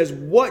 and he says,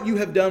 what you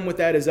have done with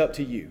that is up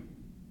to you.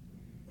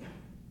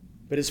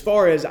 But as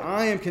far as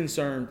I am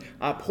concerned,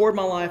 I poured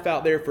my life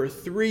out there for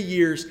 3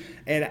 years,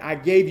 and I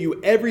gave you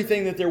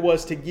everything that there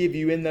was to give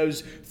you in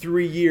those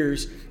 3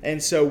 years.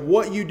 And so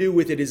what you do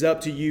with it is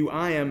up to you.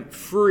 I am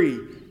free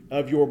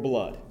of your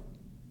blood.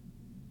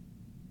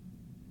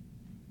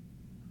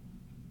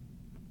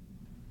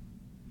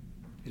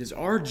 It is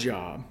our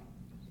job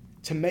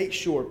to make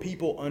sure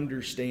people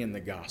understand the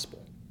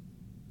gospel.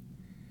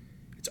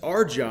 It's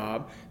our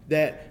job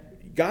that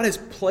God has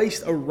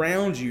placed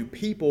around you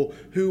people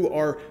who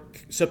are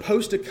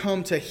supposed to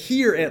come to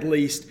hear at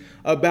least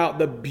about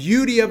the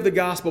beauty of the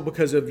gospel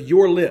because of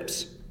your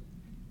lips.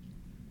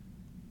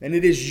 And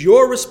it is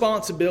your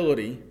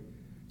responsibility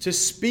to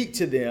speak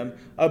to them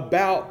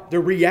about the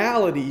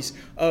realities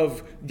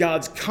of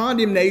God's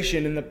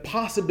condemnation and the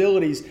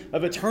possibilities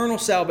of eternal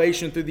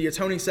salvation through the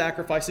atoning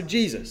sacrifice of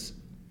Jesus.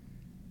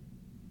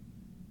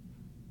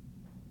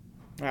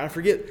 I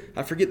forget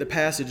the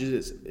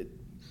passages,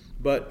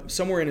 but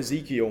somewhere in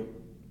Ezekiel,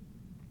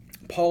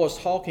 Paul is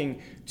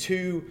talking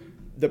to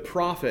the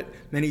prophet,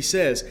 and he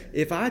says,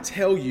 if I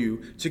tell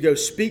you to go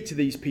speak to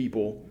these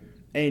people,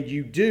 and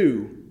you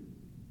do,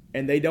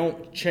 and they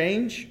don't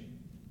change,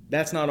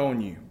 that's not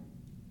on you.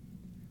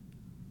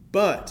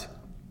 But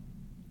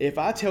if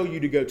I tell you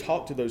to go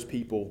talk to those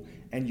people,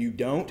 and you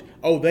don't,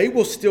 they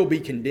will still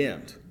be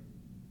condemned.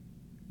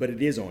 But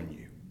it is on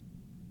you.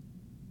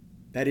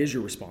 That is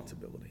your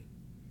responsibility.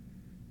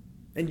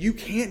 And you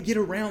can't get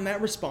around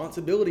that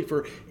responsibility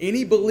for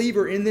any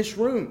believer in this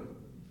room.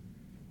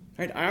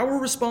 Right? Our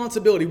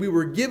responsibility, we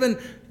were given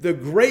the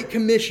Great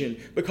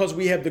Commission because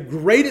we have the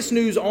greatest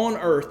news on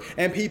earth,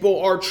 and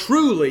people are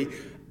truly,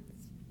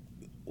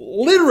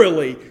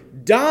 literally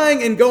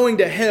dying and going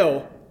to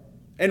hell,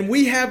 and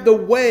we have the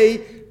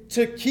way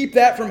to keep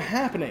that from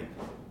happening.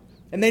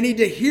 And they need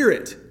to hear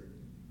it.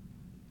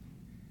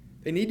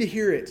 They need to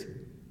hear it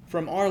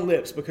from our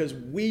lips because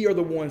we are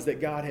the ones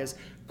that God has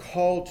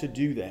called to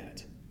do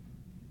that.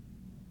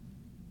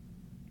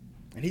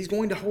 And He's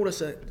going to hold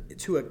us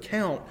to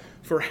account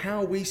for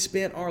how we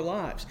spent our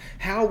lives,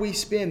 how we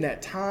spend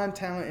that time,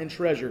 talent, and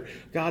treasure.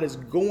 God is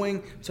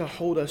going to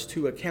hold us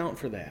to account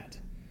for that.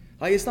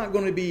 Like, it's not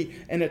going to be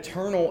an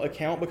eternal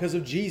account because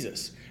of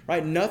Jesus,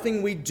 right?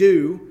 Nothing we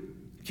do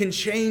can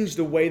change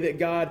the way that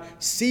God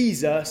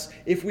sees us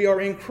if we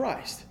are in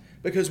Christ.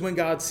 Because when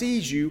God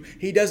sees you,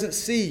 He doesn't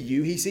see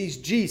you, He sees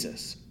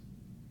Jesus.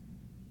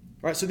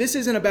 Right? So this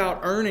isn't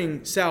about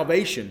earning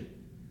salvation,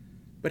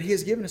 but He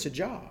has given us a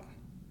job.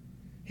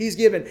 He's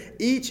given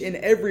each and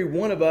every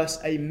one of us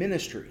a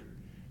ministry.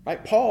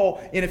 Right?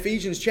 Paul in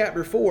Ephesians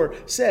chapter 4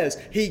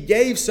 says He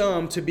gave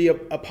some to be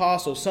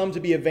apostles, some to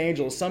be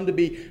evangelists, some to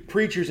be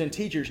preachers and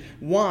teachers.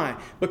 Why?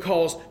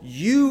 Because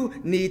you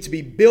need to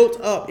be built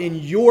up in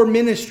your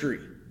ministry.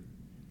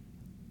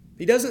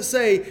 He doesn't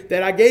say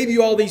that I gave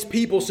you all these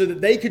people so that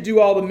they could do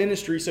all the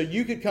ministry, so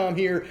you could come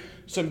hear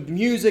some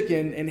music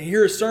and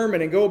hear a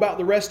sermon and go about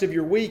the rest of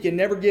your week and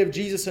never give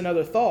Jesus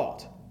another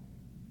thought.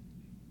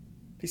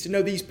 He said,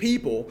 no, these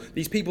people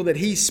that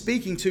He's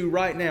speaking to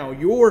right now,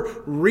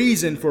 your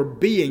reason for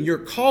being, your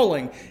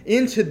calling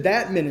into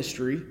that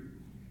ministry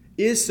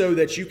is so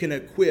that you can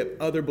equip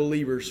other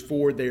believers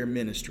for their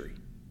ministry.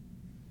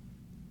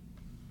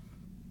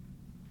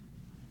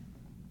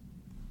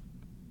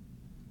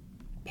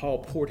 Paul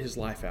poured his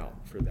life out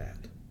for that.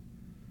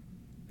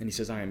 And he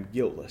says, I am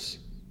guiltless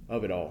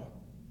of it all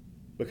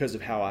because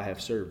of how I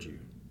have served you.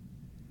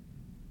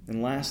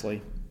 And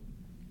lastly,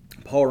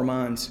 Paul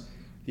reminds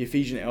the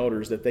Ephesian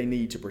elders that they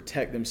need to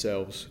protect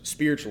themselves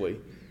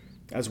spiritually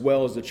as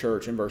well as the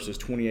church in verses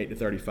 28 to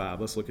 35.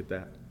 Let's look at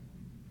that.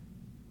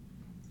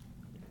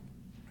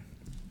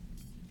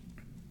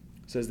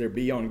 It says there,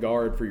 be on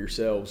guard for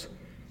yourselves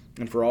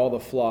and for all the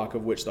flock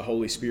of which the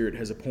Holy Spirit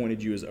has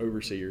appointed you as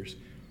overseers,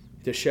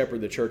 to shepherd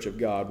the church of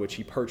God, which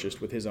He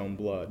purchased with His own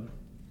blood.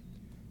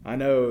 I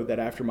know that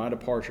after my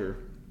departure,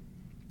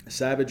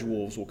 savage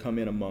wolves will come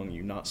in among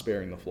you, not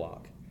sparing the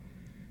flock.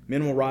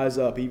 Men will rise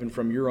up even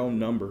from your own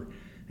number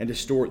and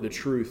distort the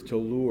truth to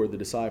lure the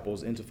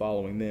disciples into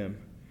following them.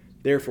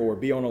 Therefore,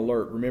 be on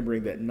alert,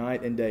 remembering that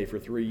night and day for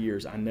 3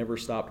 years I never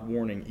stopped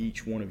warning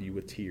each one of you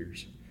with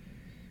tears.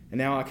 And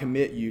now I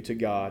commit you to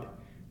God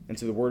and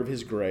to the word of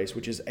His grace,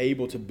 which is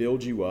able to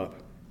build you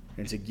up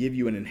and to give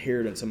you an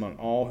inheritance among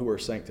all who are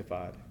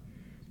sanctified.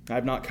 I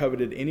have not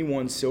coveted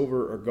anyone's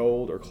silver or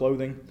gold or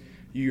clothing.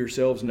 You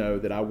yourselves know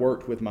that I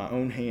worked with my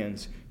own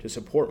hands to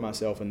support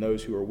myself and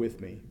those who are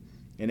with me.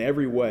 In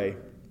every way,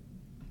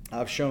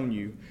 I've shown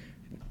you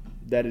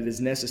that it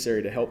is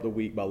necessary to help the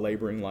weak by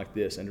laboring like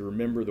this and to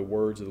remember the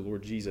words of the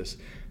Lord Jesus,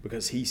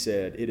 because He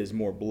said, it is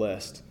more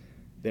blessed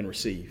than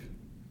receive.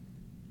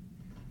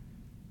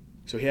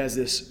 So He has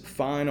this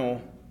final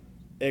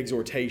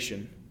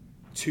exhortation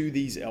to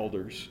these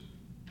elders.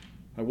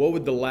 Like, what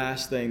would the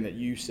last thing that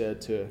you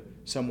said to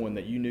someone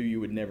that you knew you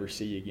would never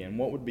see again,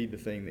 what would be the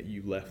thing that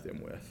you left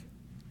them with?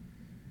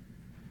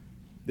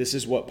 This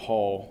is what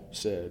Paul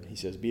said. He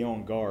says, be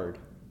on guard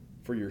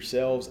for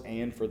yourselves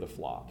and for the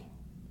flock,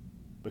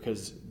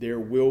 because there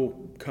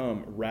will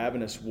come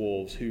ravenous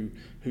wolves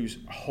whose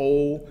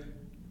whole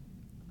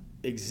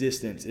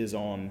existence is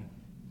on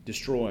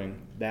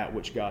destroying that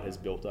which God has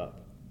built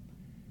up.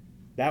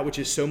 That which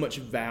is so much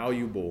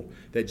valuable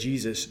that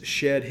Jesus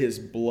shed his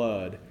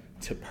blood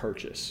to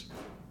purchase.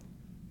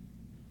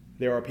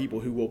 There are people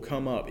who will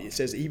come up, it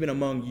says, even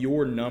among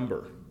your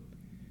number,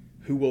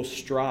 who will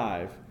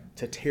strive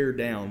to tear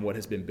down what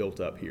has been built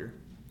up here.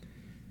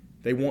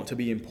 They want to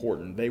be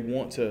important. They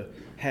want to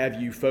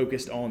have you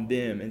focused on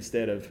them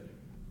instead of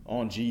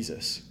on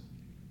Jesus.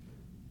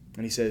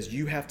 And he says,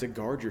 you have to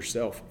guard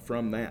yourself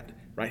from that.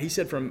 Right? He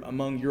said from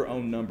among your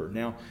own number.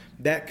 Now,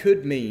 that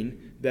could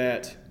mean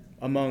that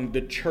among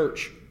the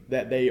church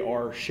that they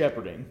are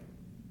shepherding,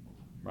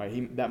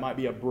 right? That might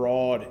be a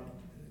broad,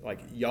 like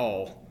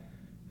y'all,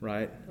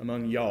 right?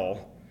 Among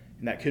y'all.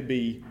 And that could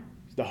be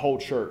the whole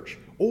church.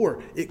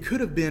 Or it could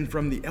have been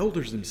from the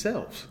elders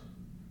themselves.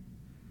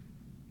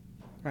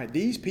 Right?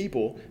 These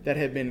people that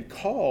have been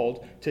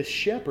called to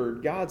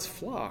shepherd God's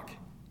flock.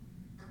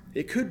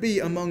 It could be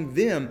among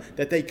them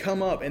that they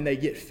come up and they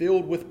get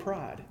filled with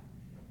pride.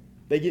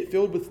 They get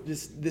filled with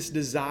this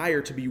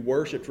desire to be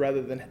worshipped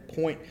rather than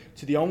point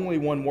to the only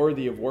one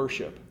worthy of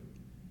worship.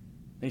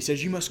 And he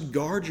says, you must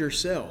guard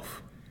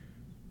yourself.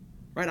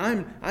 Right?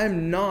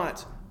 I'm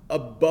not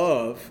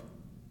above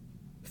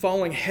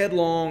falling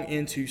headlong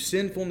into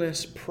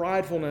sinfulness,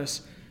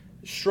 pridefulness,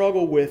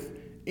 struggle with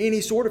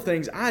any sort of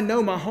things. I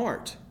know my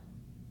heart.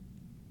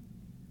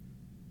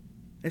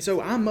 And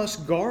so I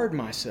must guard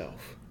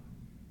myself.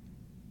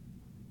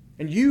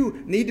 And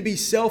you need to be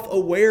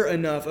self-aware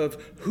enough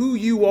of who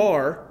you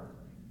are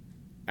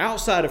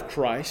outside of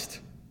Christ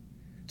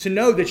to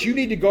know that you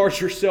need to guard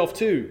yourself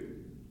too.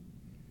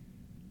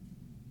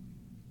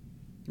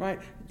 Right?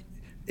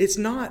 It's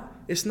not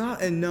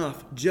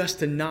enough just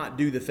to not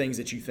do the things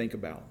that you think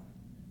about.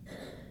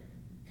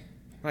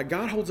 Right?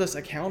 God holds us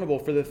accountable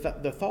for the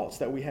thoughts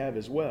that we have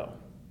as well.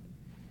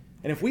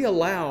 And if we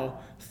allow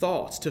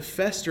thoughts to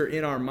fester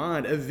in our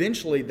mind,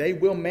 eventually they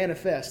will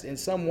manifest in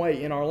some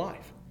way in our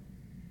life.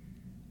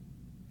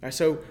 Right,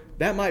 so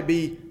that might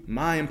be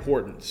my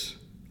importance.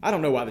 I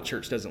don't know why the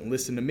church doesn't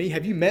listen to me.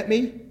 Have you met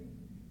me?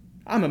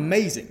 I'm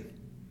amazing.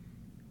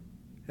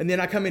 And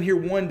then I come in here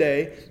one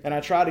day and I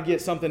try to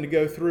get something to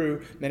go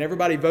through and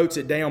everybody votes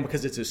it down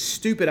because it's a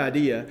stupid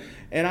idea.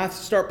 And I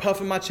start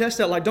puffing my chest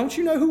out like, don't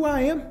you know who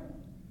I am?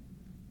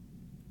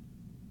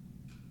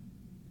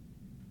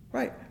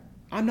 Right?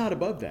 I'm not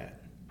above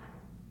that.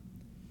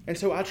 And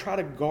so I try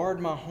to guard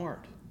my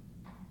heart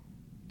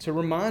to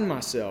remind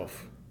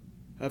myself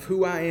of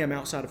who I am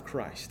outside of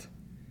Christ.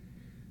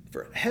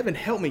 For heaven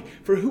help me,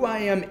 for who I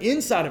am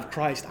inside of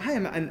Christ, I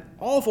am an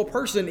awful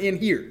person in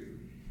here.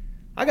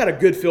 I got a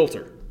good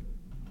filter.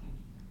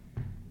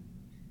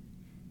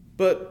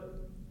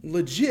 But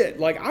legit,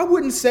 like I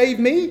wouldn't save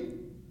me.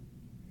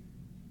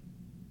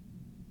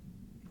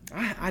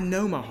 I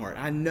know my heart.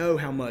 I know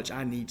how much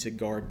I need to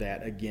guard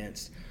that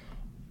against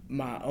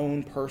my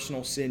own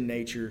personal sin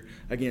nature,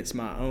 against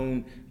my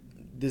own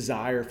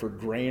desire for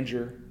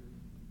grandeur.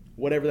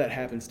 Whatever that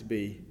happens to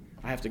be,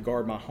 I have to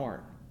guard my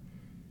heart.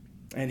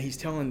 And he's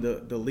telling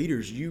the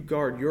leaders, you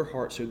guard your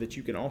heart so that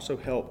you can also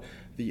help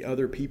the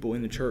other people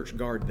in the church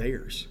guard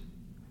theirs.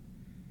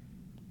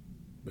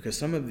 Because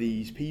some of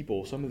these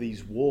people, some of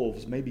these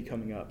wolves may be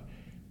coming up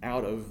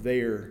out of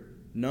their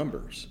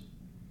numbers.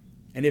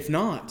 And if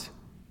not,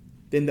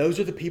 then those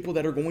are the people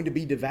that are going to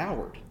be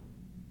devoured.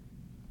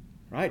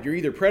 Right? You're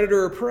either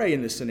predator or prey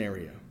in this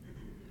scenario.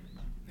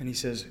 And he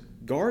says,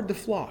 guard the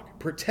flock,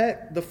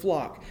 protect the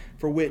flock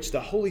for which the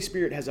Holy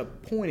Spirit has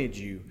appointed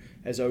you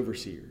as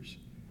overseers.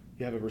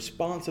 You have a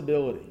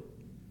responsibility.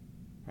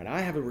 Right?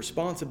 I have a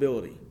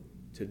responsibility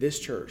to this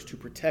church to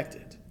protect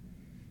it,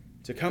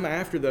 to come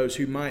after those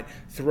who might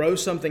throw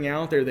something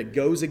out there that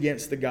goes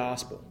against the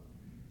gospel,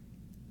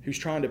 who's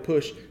trying to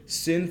push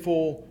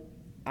sinful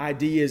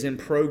ideas and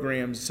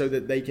programs so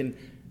that they can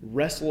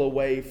wrestle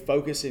away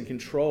focus and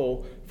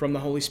control from the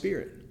Holy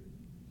Spirit.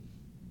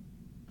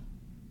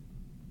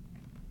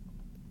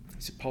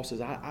 Paul says,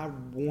 I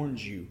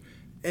warned you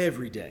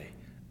every day,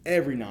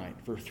 every night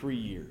for 3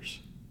 years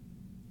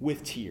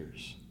with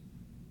tears.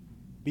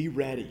 Be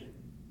ready.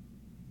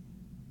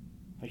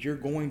 Like you're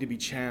going to be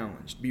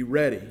challenged. Be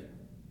ready.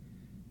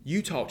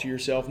 You talk to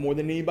yourself more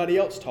than anybody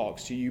else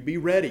talks to you. Be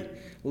ready.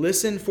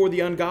 Listen for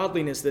the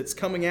ungodliness that's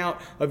coming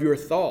out of your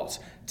thoughts.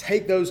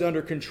 Take those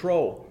under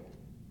control.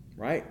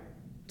 Right?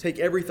 Take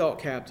every thought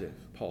captive,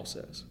 Paul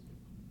says.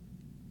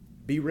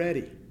 Be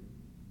ready.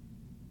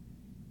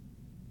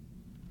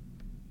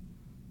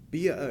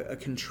 Be a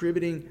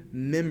contributing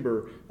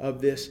member of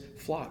this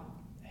flock.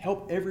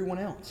 Help everyone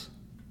else.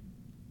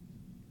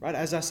 Right?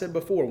 As I said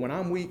before, when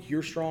I'm weak,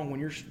 you're strong.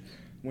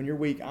 When you're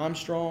weak, I'm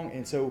strong.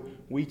 And so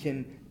we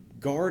can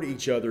guard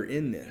each other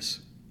in this.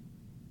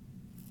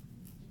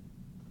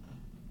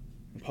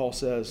 And Paul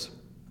says,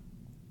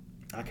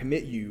 I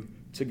commit you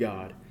to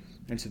God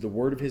and to the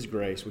word of his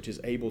grace, which is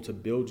able to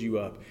build you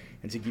up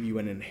and to give you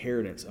an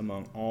inheritance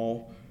among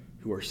all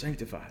who are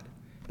sanctified.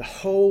 The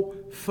whole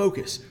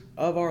focus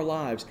of our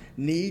lives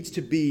needs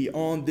to be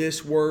on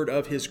this word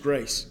of his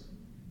grace.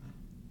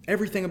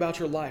 Everything about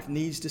your life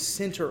needs to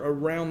center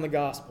around the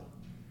gospel.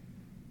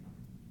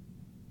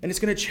 And it's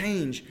going to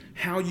change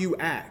how you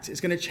act.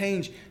 It's going to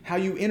change how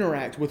you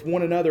interact with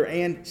one another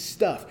and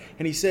stuff.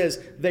 And he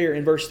says there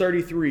in verse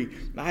 33,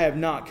 I have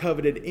not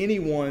coveted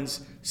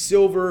anyone's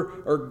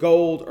silver or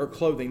gold or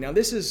clothing. Now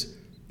this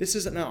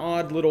is an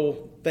odd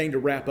little thing to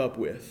wrap up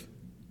with.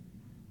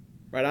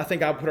 Right? I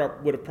think I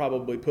would have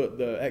probably put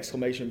the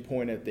exclamation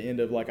point at the end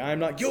of like, I am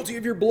not guilty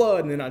of your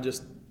blood. And then I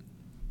just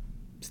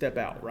step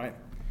out, right?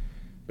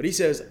 But he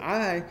says,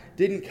 I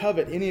didn't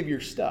covet any of your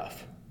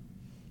stuff.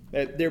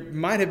 That there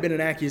might have been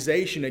an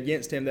accusation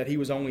against him that he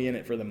was only in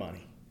it for the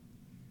money.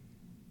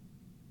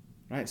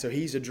 Right? So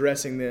he's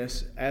addressing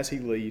this as he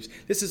leaves.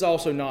 This is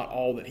also not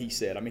all that he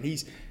said. I mean,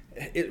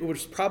 it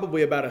was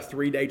probably about a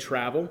 3-day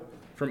travel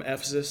from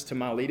Ephesus to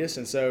Miletus.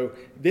 And so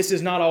this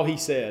is not all he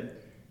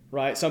said,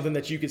 right? Something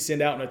that you could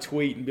send out in a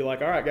tweet and be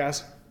like, all right,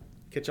 guys,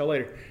 catch y'all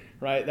later,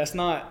 right? That's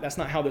not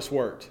how this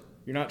worked.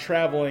 You're not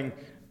traveling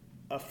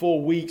a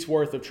full week's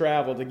worth of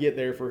travel to get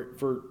there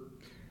for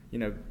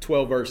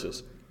 12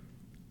 verses.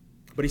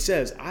 But he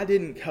says, I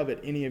didn't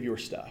covet any of your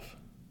stuff.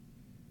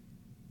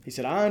 He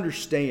said, I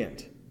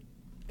understand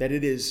that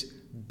it is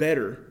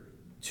better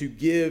to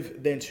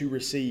give than to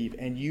receive,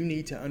 and you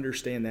need to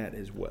understand that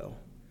as well.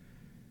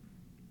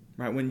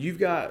 Right? When you've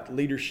got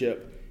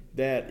leadership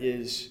that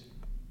is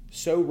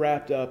so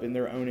wrapped up in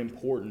their own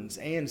importance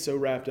and so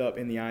wrapped up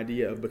in the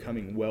idea of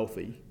becoming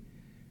wealthy,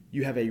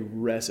 you have a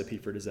recipe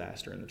for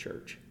disaster in the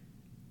church.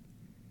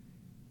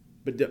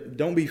 But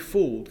don't be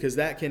fooled, because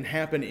that can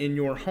happen in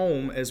your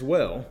home as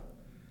well.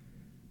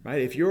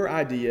 Right? If your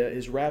idea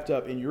is wrapped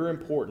up in your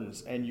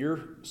importance and your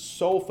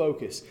sole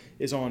focus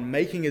is on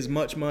making as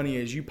much money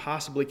as you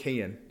possibly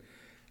can,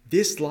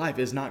 this life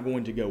is not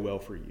going to go well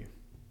for you.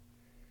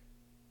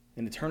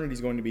 And eternity is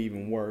going to be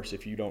even worse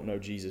if you don't know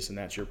Jesus and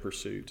that's your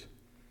pursuit.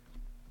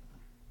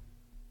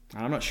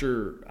 I'm not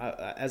sure,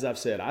 as I've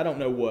said, I don't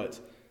know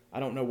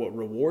what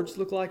rewards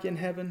look like in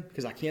heaven,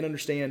 because I can't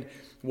understand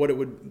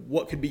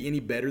what could be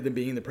any better than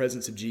being in the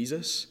presence of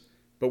Jesus.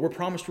 But we're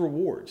promised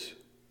rewards.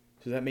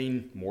 Does that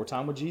mean more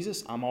time with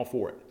Jesus? I'm all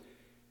for it.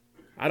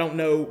 I don't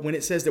know when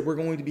it says that we're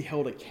going to be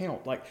held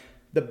account. Like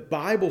the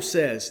Bible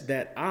says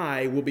that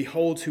I will be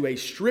held to a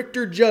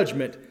stricter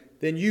judgment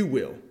than you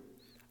will.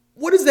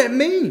 What does that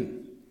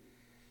mean?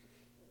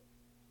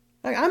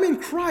 Like, I'm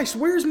in Christ.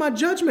 Where's my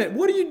judgment?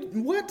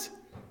 What?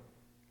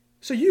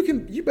 So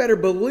you better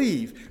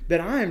believe that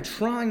I am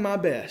trying my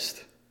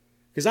best,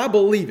 because I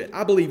believe it.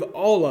 I believe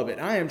all of it.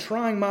 I am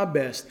trying my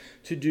best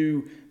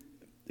to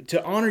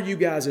honor you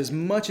guys as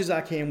much as I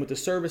can with the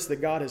service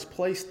that God has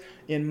placed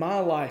in my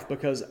life,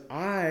 because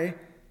I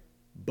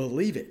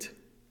believe it.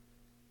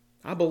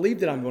 I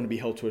believe that I'm going to be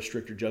held to a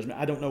stricter judgment.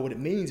 I don't know what it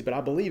means, but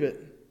I believe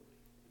it.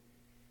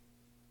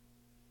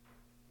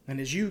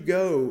 And as you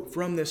go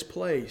from this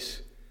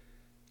place,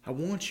 I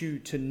want you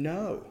to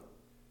know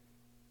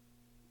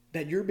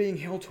that you're being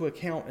held to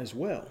account as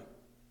well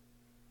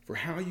for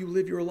how you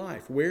live your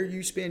life, where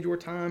you spend your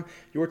time,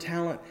 your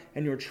talent,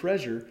 and your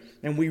treasure.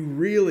 And we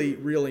really,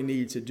 really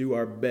need to do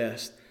our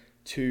best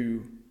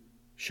to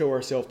show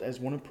ourselves as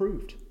one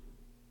approved.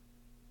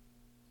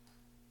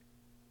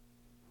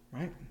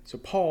 Right? So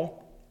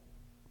Paul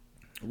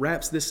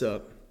wraps this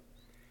up,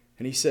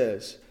 and he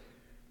says,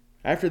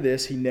 after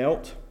this, he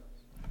knelt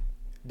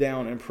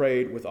down and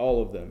prayed with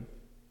all of them.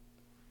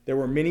 There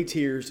were many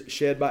tears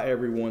shed by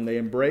everyone. They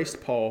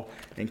embraced Paul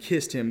and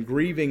kissed him,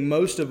 grieving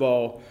most of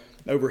all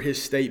over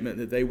his statement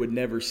that they would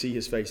never see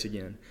his face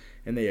again.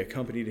 And they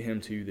accompanied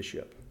him to the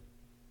ship.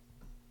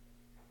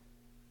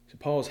 So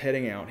Paul's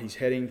heading out. He's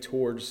heading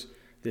towards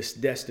this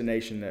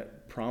destination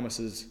that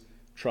promises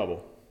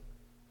trouble,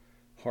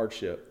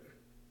 hardship,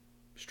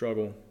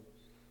 struggle,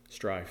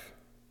 strife,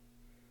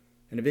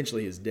 and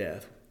eventually his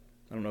death.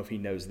 I don't know if he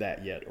knows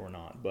that yet or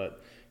not,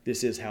 but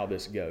this is how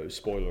this goes.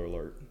 Spoiler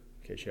alert,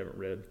 in case you haven't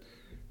read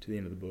to the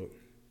end of the book.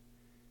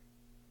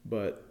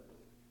 But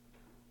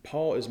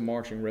Paul is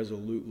marching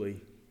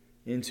resolutely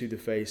into the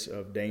face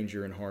of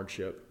danger and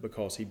hardship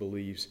because he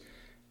believes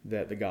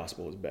that the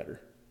gospel is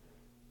better.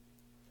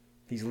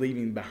 He's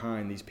leaving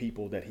behind these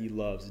people that he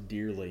loves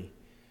dearly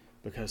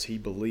because he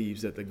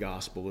believes that the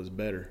gospel is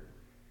better.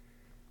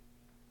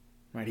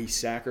 Right? He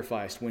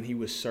sacrificed when he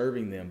was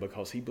serving them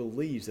because he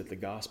believes that the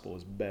gospel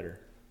is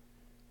better.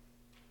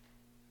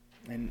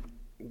 And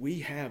we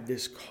have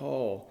this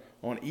call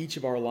on each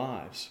of our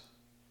lives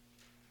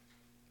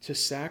to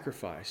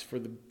sacrifice for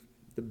the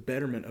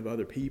betterment of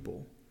other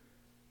people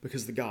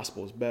because the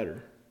gospel is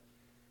better.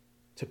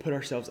 To put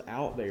ourselves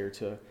out there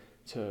to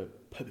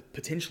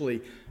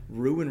potentially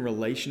ruin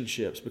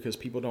relationships because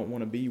people don't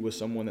want to be with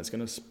someone that's going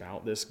to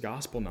spout this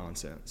gospel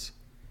nonsense.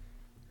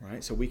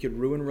 Right? So we could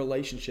ruin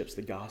relationships.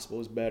 The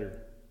gospel is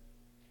better.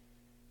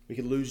 We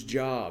could lose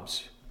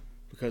jobs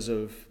because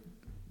of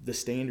the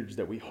standards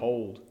that we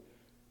hold.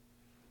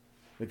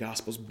 The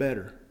gospel's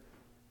better.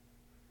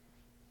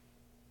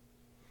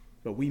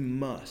 But we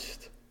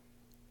must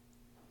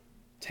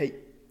take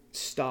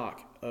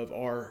stock of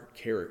our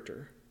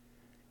character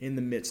in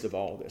the midst of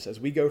all this. As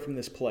we go from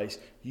this place,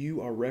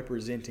 you are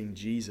representing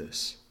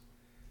Jesus.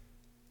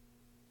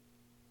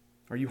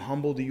 Are you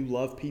humble? Do you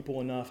love people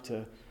enough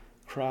to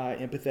cry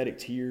empathetic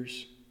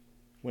tears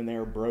when they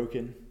are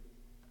broken?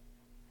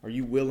 Are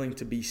you willing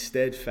to be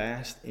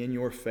steadfast in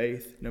your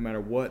faith no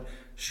matter what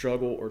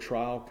struggle or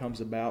trial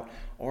comes about?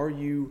 Are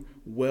you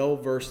well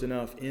versed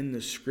enough in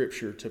the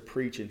Scripture to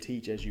preach and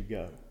teach as you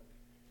go?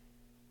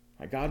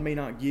 God may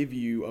not give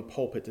you a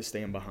pulpit to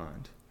stand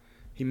behind.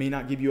 He may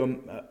not give you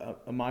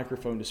a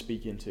microphone to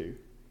speak into.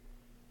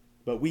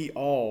 But we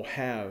all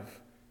have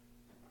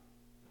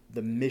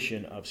the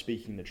mission of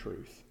speaking the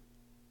truth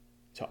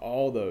to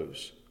all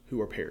those who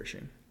are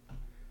perishing.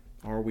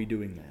 Are we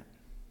doing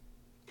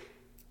that?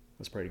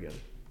 Let's pray together.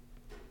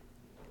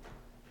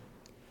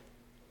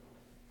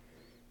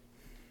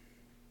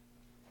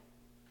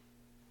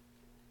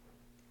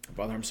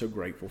 Father, I'm so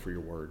grateful for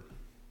your word.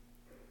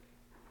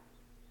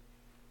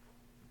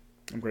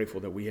 I'm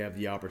grateful that we have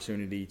the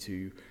opportunity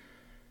to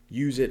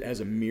use it as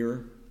a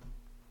mirror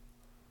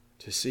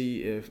to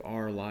see if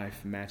our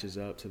life matches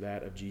up to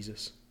that of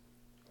Jesus.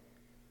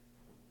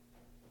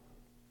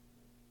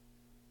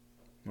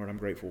 Lord, I'm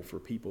grateful for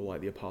people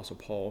like the Apostle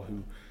Paul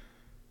who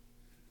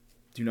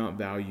do not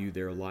value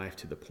their life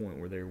to the point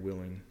where they're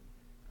willing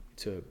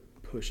to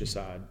push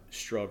aside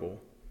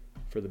struggle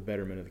for the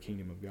betterment of the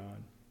kingdom of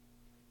God.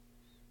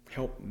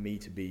 Help me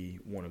to be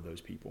one of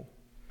those people.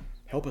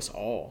 Help us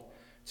all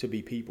to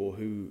be people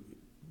who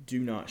do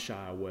not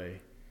shy away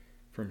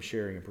from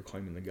sharing and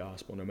proclaiming the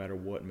gospel, no matter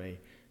what may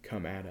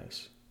come at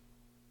us.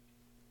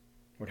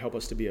 Lord, help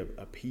us to be a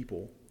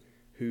people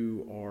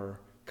who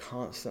are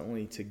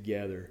constantly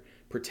together,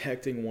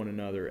 protecting one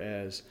another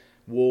as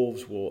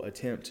wolves will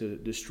attempt to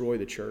destroy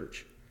the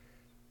church.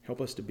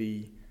 Help us to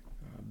be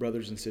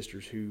brothers and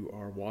sisters who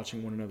are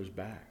watching one another's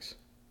backs.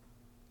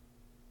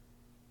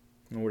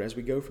 Lord, as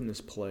we go from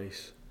this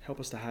place, help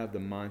us to have the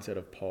mindset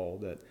of Paul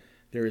that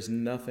there is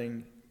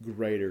nothing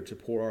greater to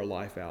pour our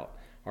life out,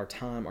 our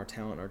time, our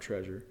talent, our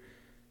treasure,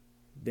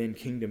 than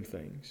kingdom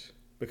things,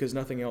 because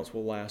nothing else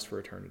will last for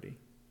eternity.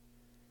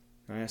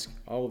 I ask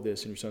all of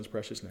this in your Son's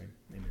precious name.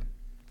 Amen.